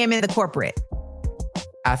she scamming the corporate?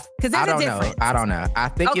 Because I don't know. I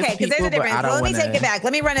think it's people, there's a difference. But I don't Let me take it back.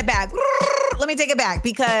 Let me run it back. Let me take it back.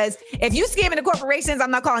 Because if you scamming the corporations,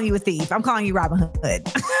 I'm not calling you a thief. I'm calling you Robin Hood.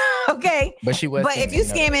 Okay? But she was. But if you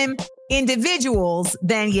scamming individuals,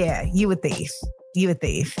 then yeah, you a thief.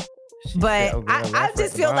 But I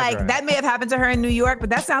just feel like that may have happened to her in New York,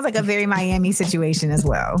 but that sounds like a very Miami situation as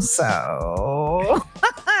well. So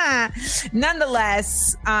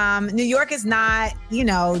nonetheless, New York is not,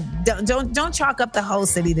 don't chalk up the whole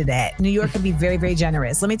city to that. New York can be very, very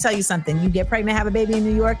generous. Let me tell you something. You get pregnant, have a baby in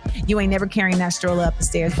New York, you ain't never carrying that stroller up the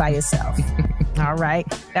stairs by yourself. All right.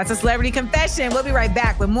 That's a celebrity confession. We'll be right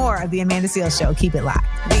back with more of The Amanda Seales Show. Keep it locked.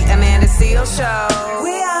 The Amanda Seales Show.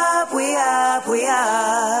 We up.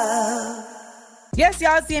 Yes,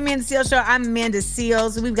 y'all, it's The Amanda Seales Show. I'm Amanda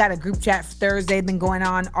Seales. We've got a group chat for Thursday. Been going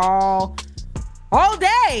on all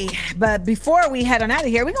day. But before we head on out of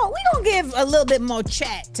here, we're gonna give a little bit more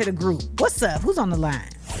chat to the group. What's up? Who's on the line?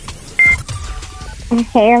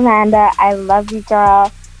 Hey, Amanda. I love you,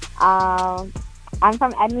 girl. I'm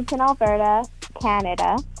from Edmonton, Alberta,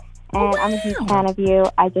 Canada, and I'm a huge fan of you.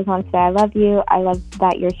 I just want to say I love you. I love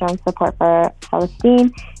that you're showing support for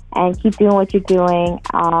Palestine, and keep doing what you're doing.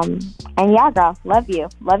 And yeah, girl, love you.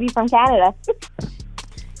 Love you from Canada.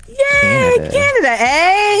 Yay, Canada,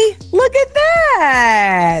 eh? Look at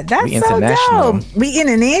that. That's so dope. We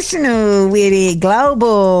international with it,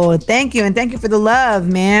 global. Thank you, and thank you for the love,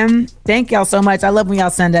 man. Thank y'all so much. I love when y'all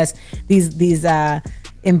send us these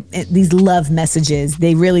love messages.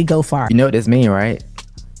 They really go far. You know what this means, right?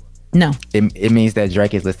 No. It means that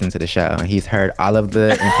Drake is listening to the show. He's heard all of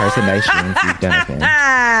the impersonations you've done of him.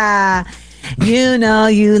 You know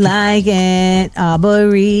you like it,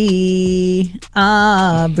 Aubrey,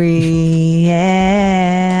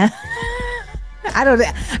 yeah. I don't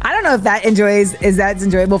know if that's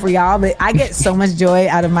enjoyable for y'all, but I get so much joy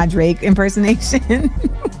out of my Drake impersonation.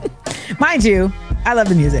 Mind you, I love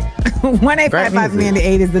the music.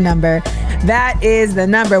 1-855-AMANDA-8 is the number. That is the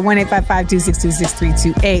number,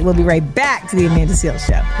 1-855-262-6328. We'll be right back to The Amanda Seales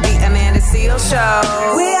Show. The Amanda Seales Show.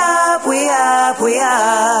 We up.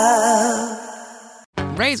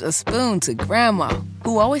 Raise a spoon to Grandma,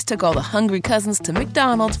 who always took all the hungry cousins to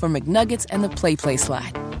McDonald's for McNuggets and the Play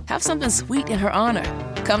Slide. Have something sweet in her honor.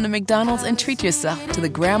 Come to McDonald's and treat yourself to the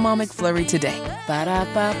Grandma McFlurry today.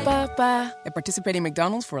 Ba-da-ba-ba-ba. At participating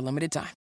McDonald's for a limited time.